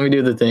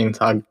do the things.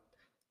 I'll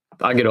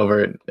get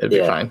over it. It'll be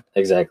fine.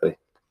 Exactly.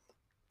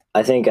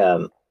 I think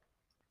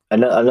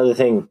another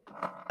thing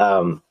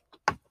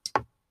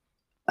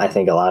I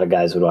think a lot of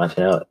guys would want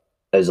to know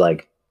is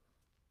like,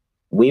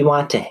 we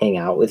want to hang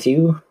out with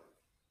you,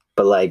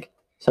 but like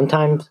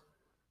sometimes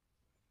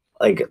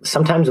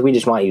we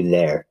just want you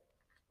there,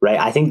 right?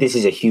 I think this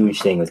is a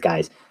huge thing with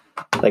guys.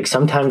 Like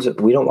sometimes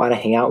we don't want to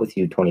hang out with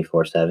you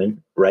 24/7,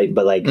 right?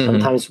 But like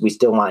sometimes we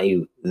still want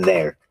you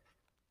there.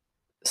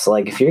 So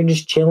like if you're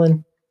just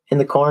chilling in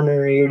the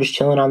corner, or you're just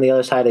chilling on the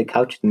other side of the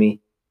couch with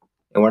me,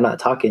 and we're not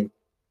talking,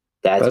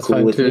 that's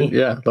cool with me.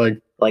 Yeah,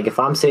 like if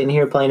I'm sitting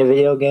here playing a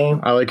video game,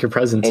 I like your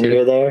presence, and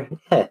you're there.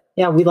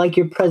 Yeah, we like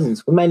your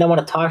presence. We might not want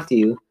to talk to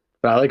you,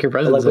 but I like your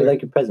presence. We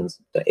like your presence.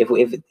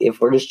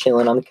 If we're just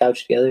chilling on the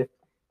couch together,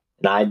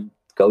 and I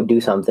go do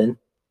something,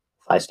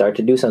 if I start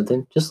to do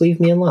something, just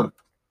leave me alone.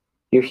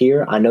 You're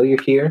here. I know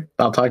you're here.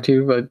 I'll talk to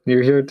you, but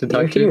you're here to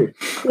talk to you.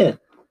 Yeah,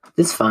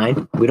 it's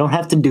fine. We don't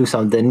have to do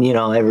something,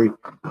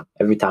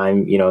 every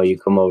time, you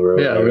come over.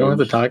 Yeah, we don't have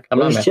to talk. I'm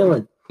just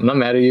chilling. I'm not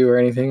mad at you or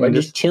anything. We're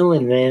just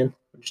chilling, man.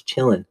 We're just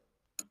chilling.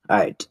 All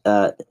right.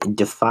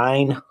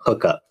 Define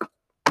hookup.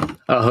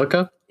 A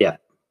hookup? Yeah.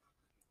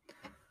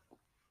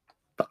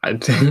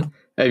 Have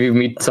you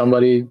meet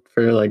somebody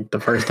for like the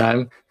first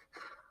time?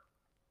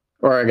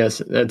 Or I guess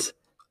that's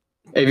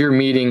if you're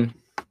meeting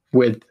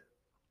with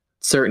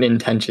certain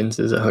intentions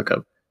is a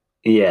hookup.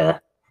 Yeah.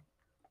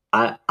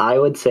 I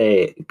would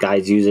say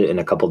guys use it in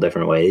a couple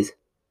different ways.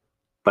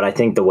 But I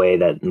think the way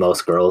that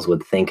most girls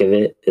would think of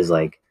it is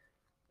like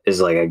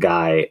a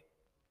guy,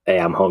 hey,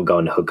 I'm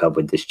going to hook up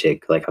with this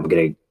chick. Like I'm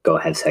gonna go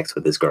have sex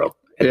with this girl.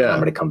 And then I'm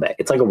gonna come back.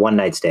 It's like a one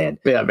night stand.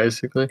 Yeah,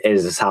 basically.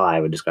 Is how I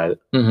would describe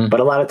it. Mm-hmm. But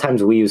a lot of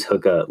times we use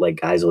hookup,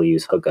 like guys will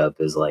use hookup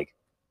as like,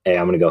 hey,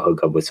 I'm gonna go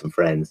hook up with some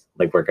friends.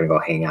 Like we're gonna go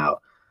hang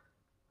out.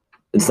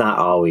 It's not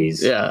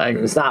always. Yeah,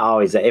 it's not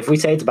always. If we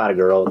say it's about a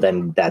girl,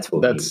 then that's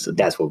what we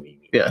mean.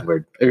 Yeah,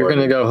 if you're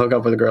gonna go hook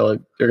up with a girl,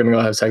 you're gonna go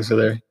have sex with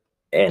her.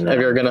 And if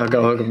you're gonna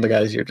go hook up with the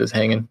guys, you're just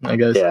hanging. I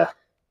guess. Yeah.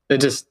 It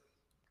just.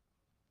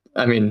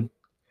 I mean.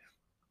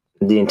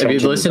 The intention.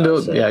 If you listen to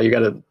it, you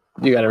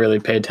gotta really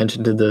pay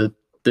attention to the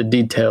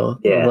detail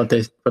of what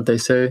they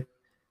say,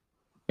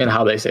 and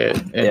how they say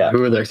it, and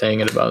who they're saying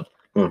it about.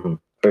 Mm-hmm.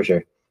 For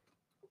sure.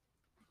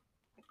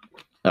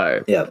 All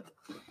right. Yeah.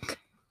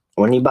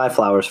 When you buy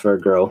flowers for a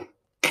girl,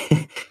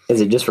 is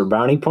it just for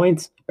brownie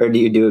points, or do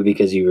you do it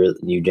because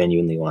you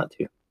genuinely want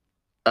to?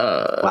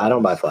 Well, I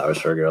don't buy flowers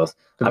for girls.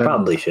 I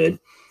probably should.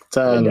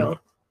 I don't.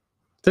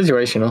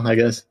 Situational, I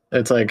guess.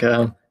 It's like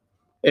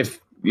if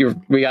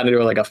we got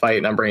into like a fight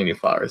and I'm bringing you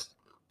flowers,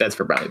 that's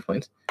for brownie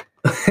points.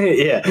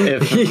 Yeah.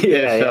 If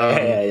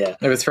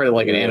it's for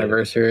like an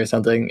anniversary or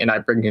something, and I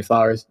bring you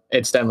flowers,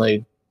 it's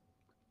definitely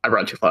I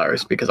brought you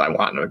flowers because I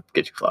want to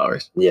get you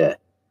flowers. Yeah.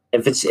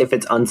 If it's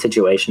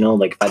unsituational,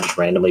 like if I just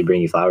randomly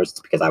bring you flowers,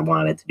 it's because I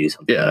wanted to do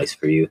something nice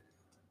for you.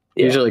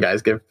 Yeah. Usually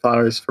guys give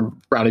flowers for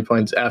brownie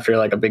points after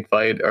like a big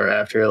fight or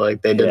after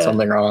like they did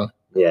something wrong.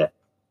 Yeah.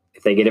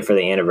 If they get it for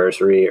the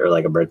anniversary or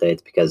like a birthday,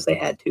 it's because they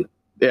had to.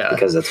 Yeah.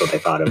 Because that's what they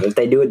thought of. If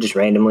they do it just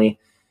randomly,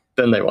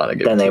 then they want to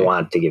give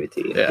want to give it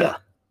to you. Yeah.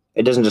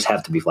 It doesn't just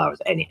have to be flowers.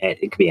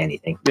 It could be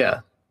anything.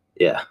 Yeah.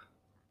 Yeah.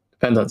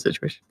 Depends on the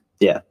situation.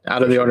 Yeah.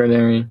 Out of the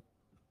ordinary,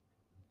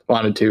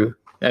 wanted to.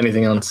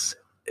 Anything else?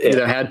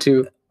 Either had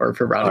to or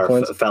for brownie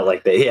points. Felt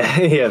like they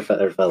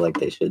felt like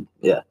they should.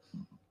 Yeah.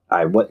 All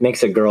right. What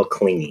makes a girl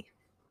clingy?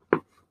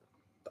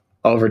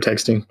 Over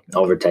texting.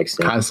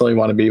 Constantly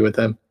want to be with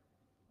them.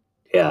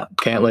 Yeah.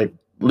 Can't like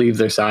leave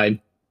their side.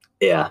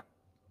 Yeah.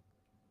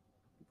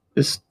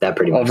 Just that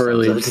pretty much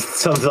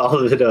sums all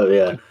of it up.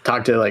 Yeah.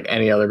 Talk to like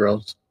any other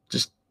girl.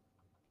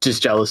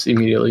 Just jealous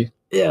immediately.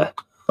 Yeah.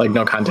 Like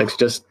no context.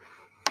 Just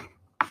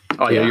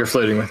you're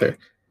flirting with her.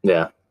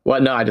 Yeah.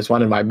 What? No, I just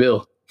wanted my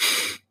bill.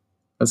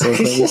 That's the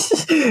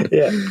thing.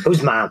 Yeah.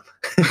 Who's mom?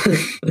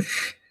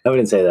 I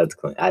wouldn't say that's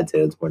clingy. I'd say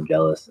it's more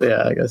jealous.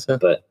 Yeah, I guess so.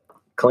 But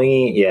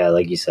clingy, yeah,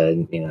 like you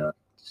said,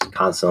 just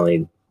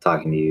constantly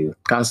talking to you.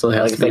 Constantly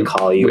has like if they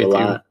call you a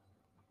lot.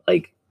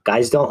 Like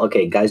guys do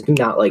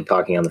not like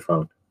talking on the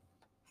phone.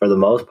 For the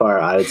most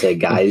part, I would say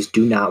guys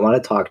do not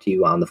want to talk to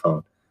you on the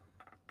phone.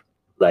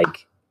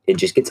 Like it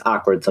just gets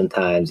awkward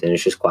sometimes and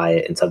it's just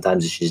quiet and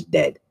sometimes it's just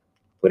dead.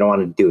 We don't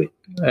want to do it.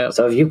 Yeah.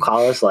 So if you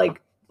call us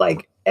like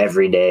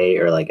every day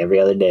or like every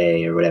other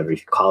day or whatever,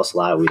 if you call us a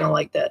lot, we don't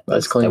like that.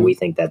 That's clingy. We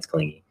think that's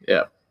clingy.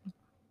 Yeah.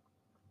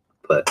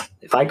 But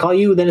if I call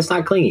you, then it's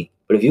not clingy.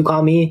 But if you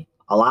call me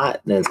a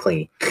lot, then it's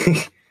clingy.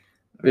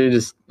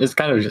 It's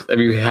kind of just if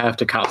you have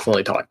to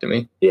constantly talk to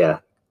me. Yeah.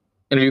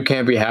 And if you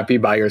can't be happy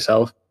by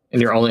yourself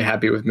and you're only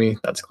happy with me,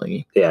 that's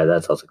clingy. Yeah,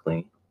 that's also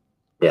clingy.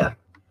 Yeah.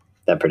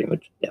 That pretty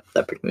much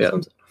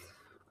sums it.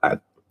 All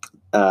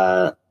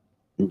right.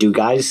 Do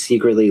guys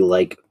secretly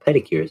like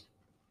pedicures?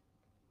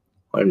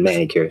 Or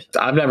manicures?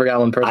 I've never got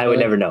one personally. I would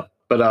never know.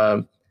 But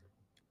I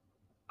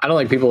don't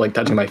like people like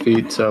touching my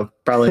feet, so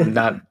probably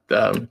not.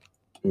 Not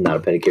a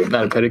pedicure.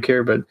 Not a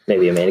pedicure, but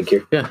maybe a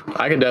manicure. Yeah,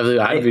 I could definitely.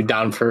 I would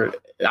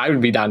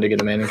be down to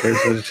get a manicure.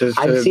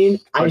 I've seen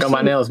on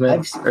my nails,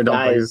 man. Or don't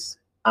guys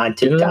on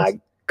TikTok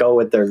go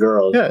with their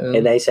girls,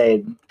 and they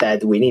say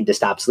that we need to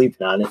stop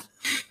sleeping on it.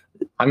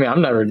 I mean, I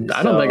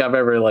don't think I've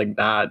ever like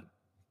not.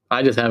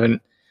 I just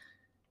haven't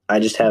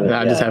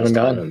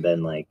gone.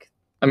 Been like.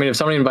 I mean, if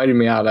somebody invited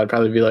me out, I'd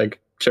probably be like,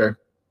 sure,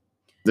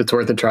 it's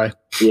worth a try.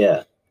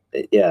 Yeah.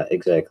 Yeah,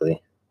 exactly.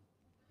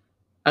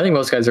 I think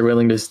most guys are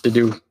willing to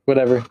do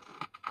whatever.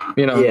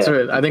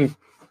 I think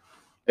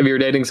if you're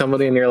dating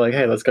somebody and you're like,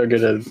 hey, let's go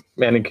get a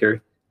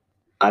manicure.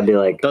 I'd be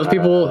like, those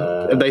people,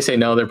 if they say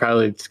no, they're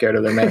probably scared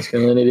of their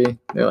masculinity.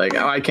 They're like,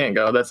 oh, I can't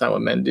go. That's not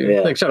what men do.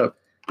 Yeah. Like, shut up.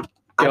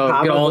 Get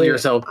all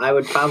yourself. I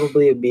would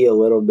probably be a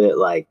little bit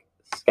like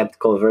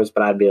skeptical first,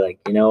 but I'd be like,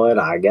 you know what?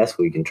 I guess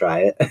we can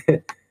try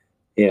it.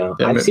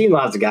 I've seen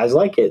lots of guys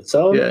like it,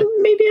 so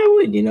maybe I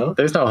would,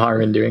 There's no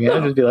harm in doing it.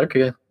 I'd just be like,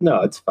 okay.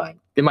 No, it's fine.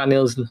 Get my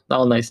nails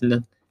all nice and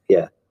done.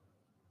 Yeah.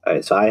 All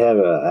right, so I have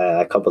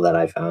a couple that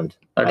I found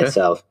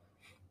myself.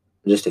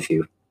 Just a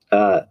few.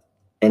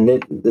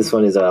 And this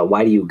one is,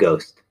 why do you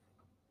ghost?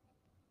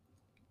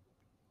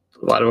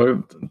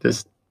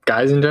 Just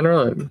guys in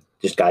general?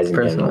 Just guys in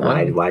general.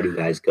 Why do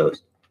guys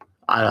ghost?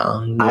 I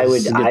don't know. I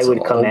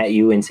would come at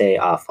you and say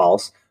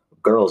false.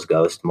 Girls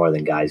ghost more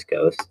than guys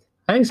ghost.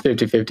 I think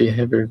it's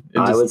 50-50.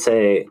 I would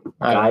say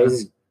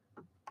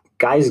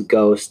guys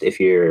ghost if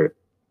you're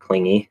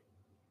clingy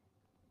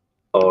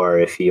or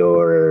if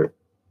they're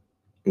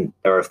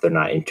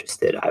not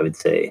interested, I would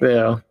say.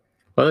 Yeah.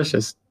 Well, it's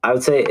just... I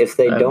would say if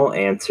they don't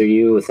answer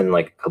you within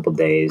like a couple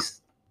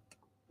days,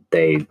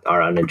 they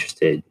are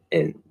uninterested,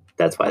 and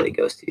that's why they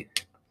ghost you.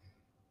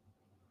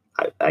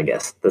 I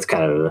guess that's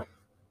kind of...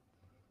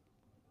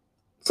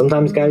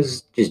 Sometimes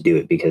guys just do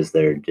it because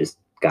they're just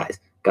guys.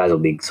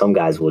 Some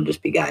guys will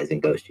just be guys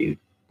and ghost you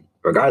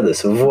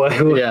regardless of what.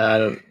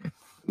 Yeah,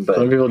 but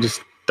some people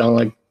just don't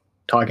like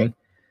talking.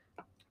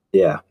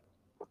 Yeah.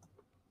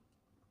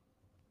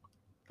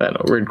 I don't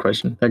know, weird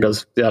question. That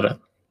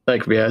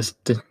could be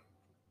asked to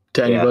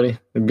anybody.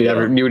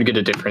 You would get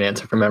a different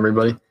answer from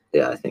everybody.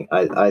 Yeah, I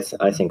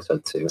think so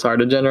too. It's hard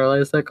to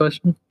generalize that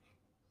question.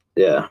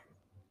 Yeah.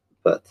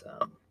 But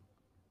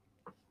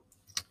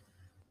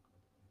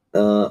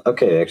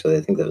okay, actually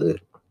I think that was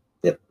it.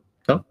 Yep.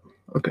 Oh,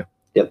 okay.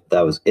 Yep,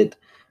 that was it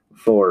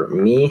for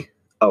me.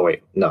 Oh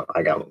wait, no,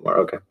 I got one more.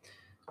 Okay.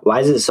 Why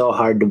is it so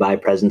hard to buy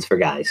presents for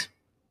guys?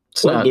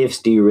 What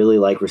gifts do you really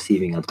like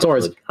receiving on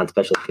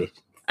special occasions?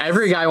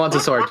 Every guy wants a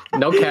sword.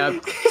 No cap.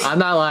 I'm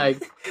not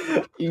like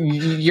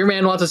your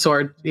man wants a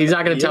sword. He's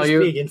not going to tell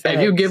you.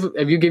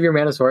 If you give your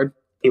man a sword,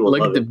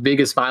 look at the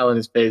biggest smile on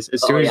his face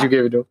as soon as you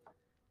give it to him.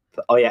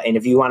 Oh yeah, and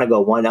if you want to go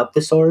one up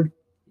the sword,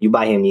 you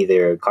buy him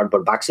either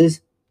cardboard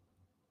boxes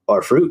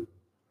or fruit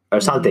or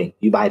something.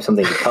 You buy him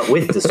something to cut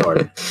with the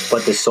sword.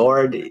 But the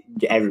sword,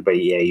 everybody,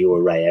 you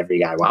were right. Every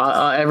guy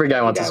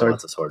wants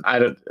a sword. I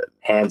don't.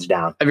 Hands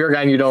down. If you're a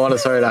guy and you don't want a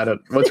sword,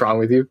 what's wrong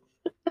with you?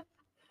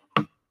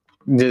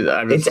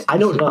 I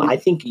don't know. I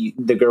think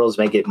the girls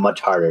make it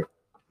much harder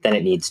than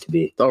it needs to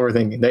be.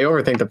 Overthinking. They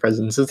overthink the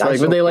presents. It's like,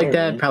 would they like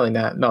that? Man. Probably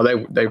not. No,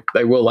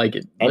 they will like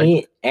it.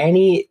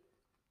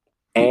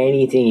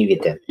 Anything you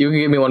get them. You can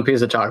give me one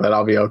piece of chocolate,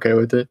 I'll be okay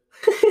with it.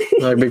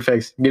 Like big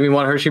face. Give me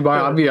one Hershey bar,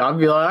 I'll be like, all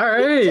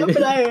right. All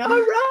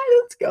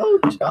right, let's go,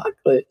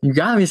 chocolate. You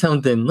got me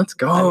something. Let's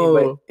go.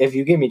 I mean, but if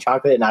you give me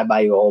chocolate and I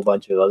buy you a whole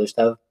bunch of other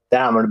stuff,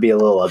 then I'm gonna be a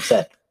little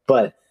upset.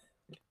 But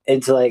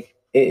it's like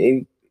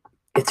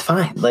it's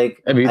fine.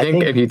 Like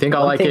if you think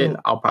I'll like it,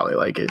 I'll probably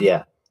like it.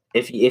 Yeah.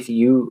 If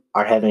you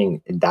are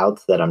having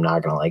doubts that I'm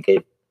not gonna like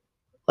it,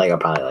 like I'll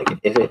probably like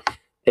it.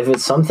 If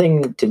it's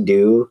something to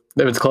do,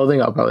 if it's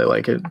clothing, I'll probably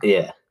like it.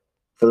 Yeah.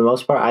 For the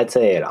most part, I'd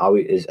say it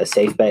always is a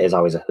safe bet is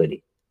always a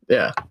hoodie.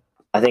 Yeah.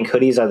 I think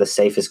hoodies are the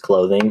safest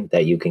clothing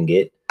that you can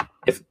get.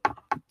 If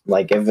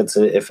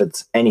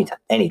it's any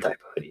type of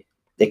hoodie.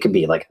 It could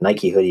be like a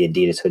Nike hoodie,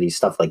 Adidas hoodie,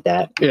 stuff like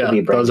that. It could be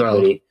a brand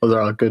hoodie. Those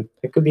are all good.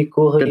 It could be a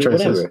cool hoodie,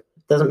 whatever. It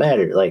doesn't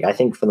matter. Like I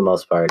think for the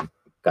most part,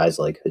 guys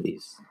like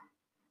hoodies.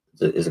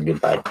 Is a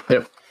good buy.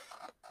 Yep.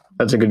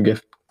 That's a good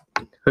gift.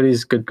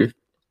 Hoodies, good gift.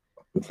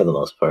 For the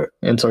most part.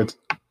 And swords.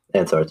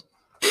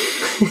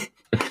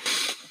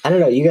 I don't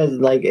know. You guys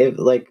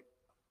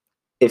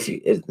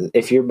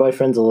if your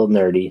boyfriend's a little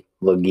nerdy,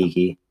 a little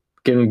geeky,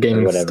 get him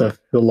gaming stuff.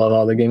 He'll love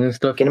all the gaming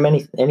stuff. Get him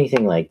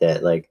anything like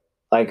that. Like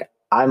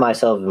I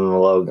myself am a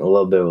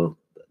little bit of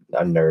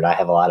a nerd. I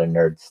have a lot of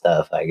nerd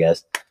stuff, I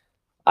guess.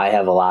 I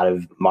have a lot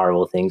of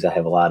Marvel things. I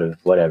have a lot of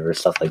whatever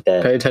stuff like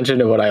that. Pay attention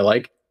to what I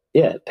like.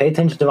 Yeah, pay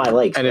attention to my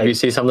likes. And if you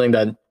see something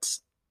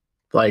that's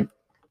like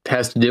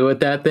has to do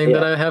with that thing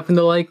that I happen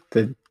to like,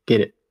 then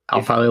get it.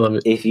 I'll probably love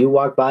it. If you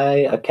walk by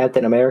a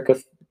Captain America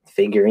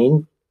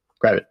figurine,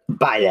 grab it.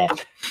 Buy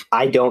that.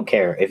 I don't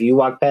care. If you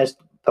walk past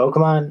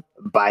Pokemon,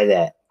 buy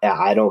that. Yeah,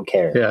 I don't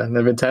care. Yeah, and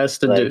if it has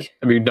to do,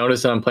 if you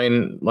notice that I'm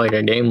playing like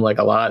a game like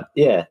a lot,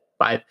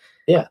 buy it.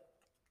 Yeah.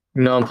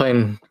 You know, I'm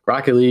playing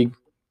Rocket League,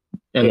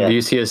 and if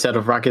you see a set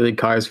of Rocket League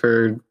cars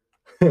for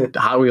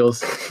Hot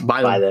Wheels,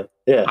 buy them.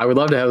 Yeah. I would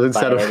love to have a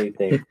set of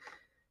anything.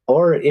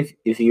 Or if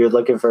you're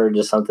looking for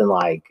just something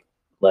like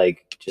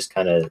just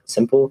kind of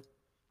simple,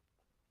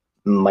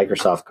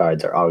 Microsoft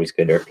cards are always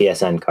good, or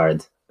PSN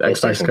cards,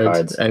 Xbox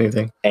cards,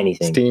 anything,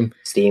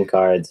 Steam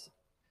cards.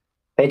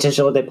 Pay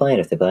attention to what they're playing.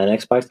 If they play on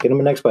Xbox, get them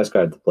an Xbox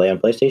card. If they play on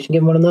PlayStation,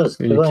 give them one of those.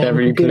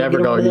 You can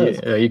never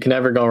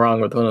go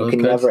wrong with one of those. You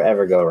can never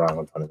ever go wrong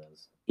with one of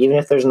those. Even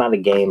if there's not a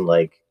game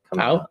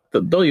out,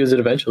 they'll use it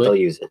eventually. They'll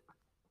use it.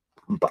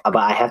 But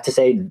I have to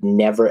say,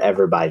 never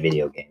ever buy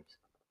video games.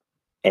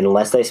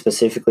 Unless they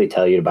specifically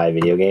tell you to buy a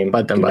video game,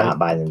 do not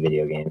buy them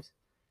video games.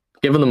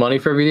 Give them the money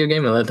for a video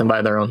game and let them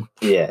buy their own.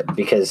 Yeah,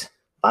 because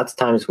lots of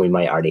times we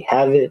might already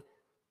have it,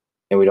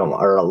 and we don't.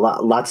 Or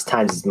lots of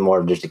times it's more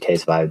of just a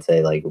case of, I would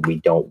say, like, we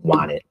don't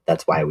want it.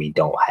 That's why we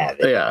don't have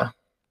it. Yeah.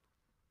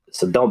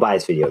 So don't buy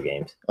us video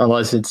games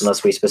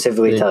unless we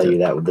specifically tell you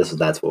that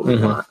that's what we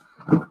want.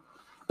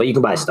 But you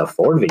can buy stuff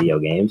for video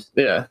games.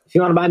 Yeah. If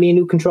you want to buy me a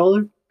new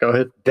controller, go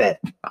ahead. Bet.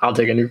 I'll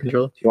take a new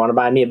controller. If you want to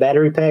buy me a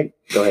battery pack,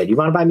 go ahead. You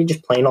want to buy me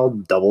just plain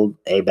old double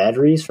A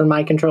batteries for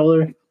my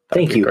controller?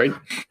 Thank you. Great.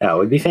 That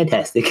would be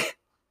fantastic.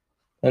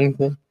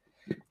 Anything.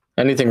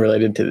 Anything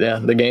related to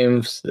the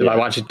games. If I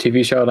watch a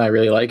TV show and I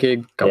really like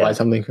it, go buy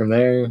something from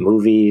there.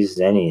 Movies,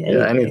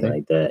 anything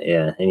like that.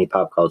 Yeah, any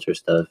pop culture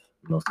stuff.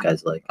 Most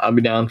guys like. I'll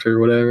be down for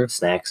whatever.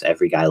 Snacks.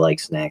 Every guy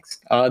likes snacks.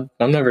 I'm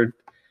never.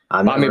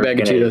 Buy me a bag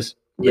of Cheetos.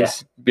 Yeah,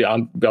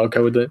 I'll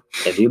go with it.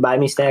 If you buy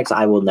me snacks,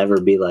 I will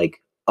never be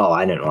like, oh,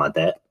 I didn't want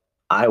that.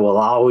 I will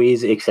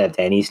always accept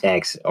any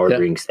snacks or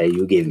drinks that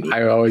you give me.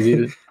 I will always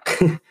eat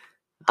it.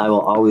 I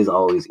will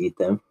always eat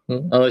them.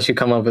 Unless you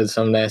come up with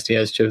some nasty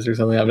ass chips or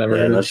something I've never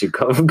heard unless of. You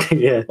come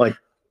like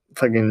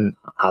fucking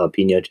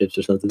jalapeno chips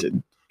or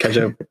something.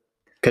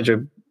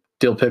 Ketchup,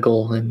 dill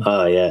pickle, and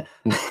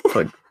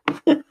like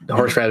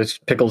horseradish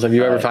pickles. Have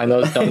you ever find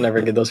those? Don't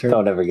never get those from me.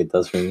 Don't ever get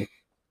those from me.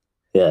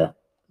 Yeah.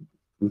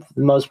 For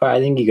the most part, I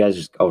think you guys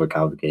just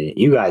overcomplicate it.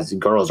 You guys,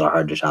 girls are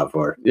hard to shop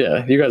for.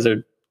 Yeah, you guys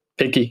are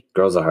picky.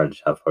 Girls are hard to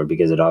shop for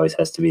because it always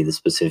has to be the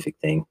specific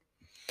thing.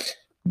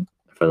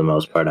 For the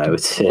most part, I would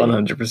say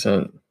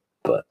 100%.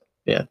 But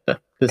yeah,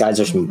 guys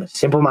are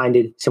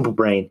simple-minded, simple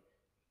brain.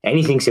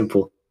 Anything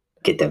simple,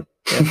 get them.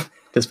 Yeah.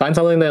 Just find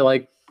something they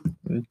like.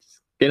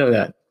 Get them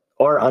that.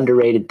 Or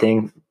underrated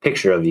thing: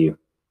 picture of you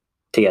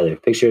together.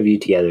 Picture of you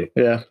together.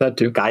 Yeah, that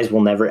too. Guys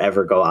will never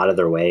ever go out of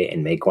their way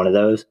and make one of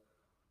those.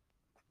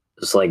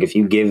 It's like if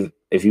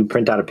you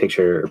print out a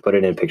picture or put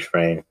it in a picture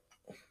frame,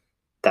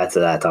 that's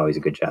always a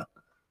good shot.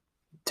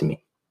 To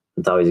me,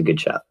 it's always a good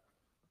shot.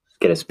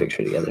 Get us a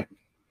picture together.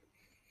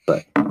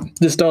 But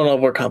just don't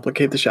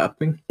overcomplicate the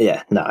shopping.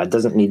 Yeah, no, it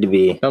doesn't need to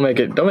be. Don't make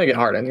it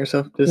hard on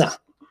yourself. Just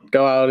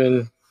go out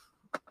and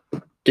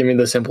give me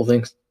the simple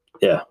things.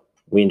 Yeah,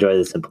 we enjoy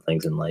the simple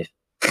things in life.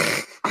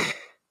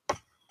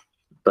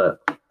 But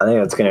I think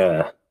that's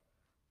gonna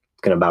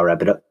about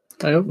wrap it up.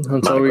 I hope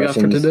that's all we got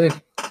for today.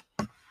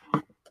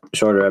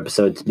 Shorter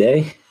episode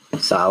today,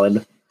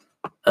 solid.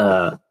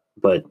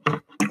 But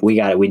we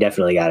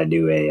definitely got to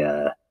do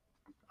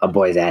a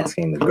boys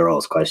asking the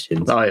girls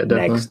questions. Oh yeah,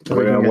 definitely. Next,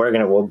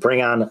 we'll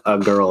bring on a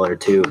girl or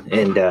two,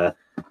 and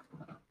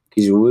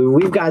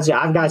because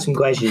I've got some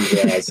questions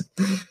guys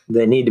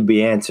that need to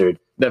be answered.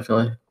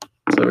 Definitely.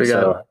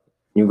 So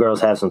you girls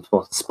have some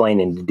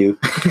explaining to do,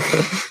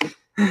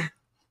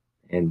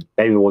 and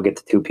maybe we'll get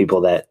the two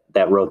people that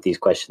wrote these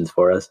questions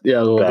for us.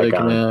 Yeah, they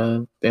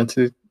can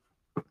answer.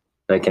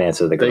 They can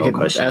answer the girl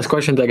questions. Ask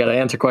questions. I gotta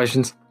answer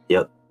questions.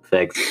 Yep,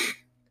 facts.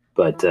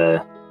 But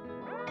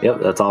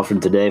that's all for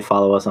today.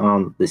 Follow us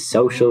on the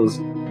socials.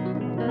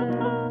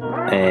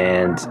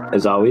 And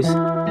as always,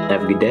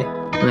 have a good day.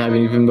 And have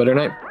an even better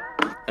night.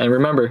 And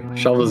remember,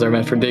 shovels are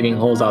meant for digging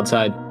holes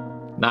outside,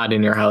 not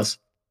in your house.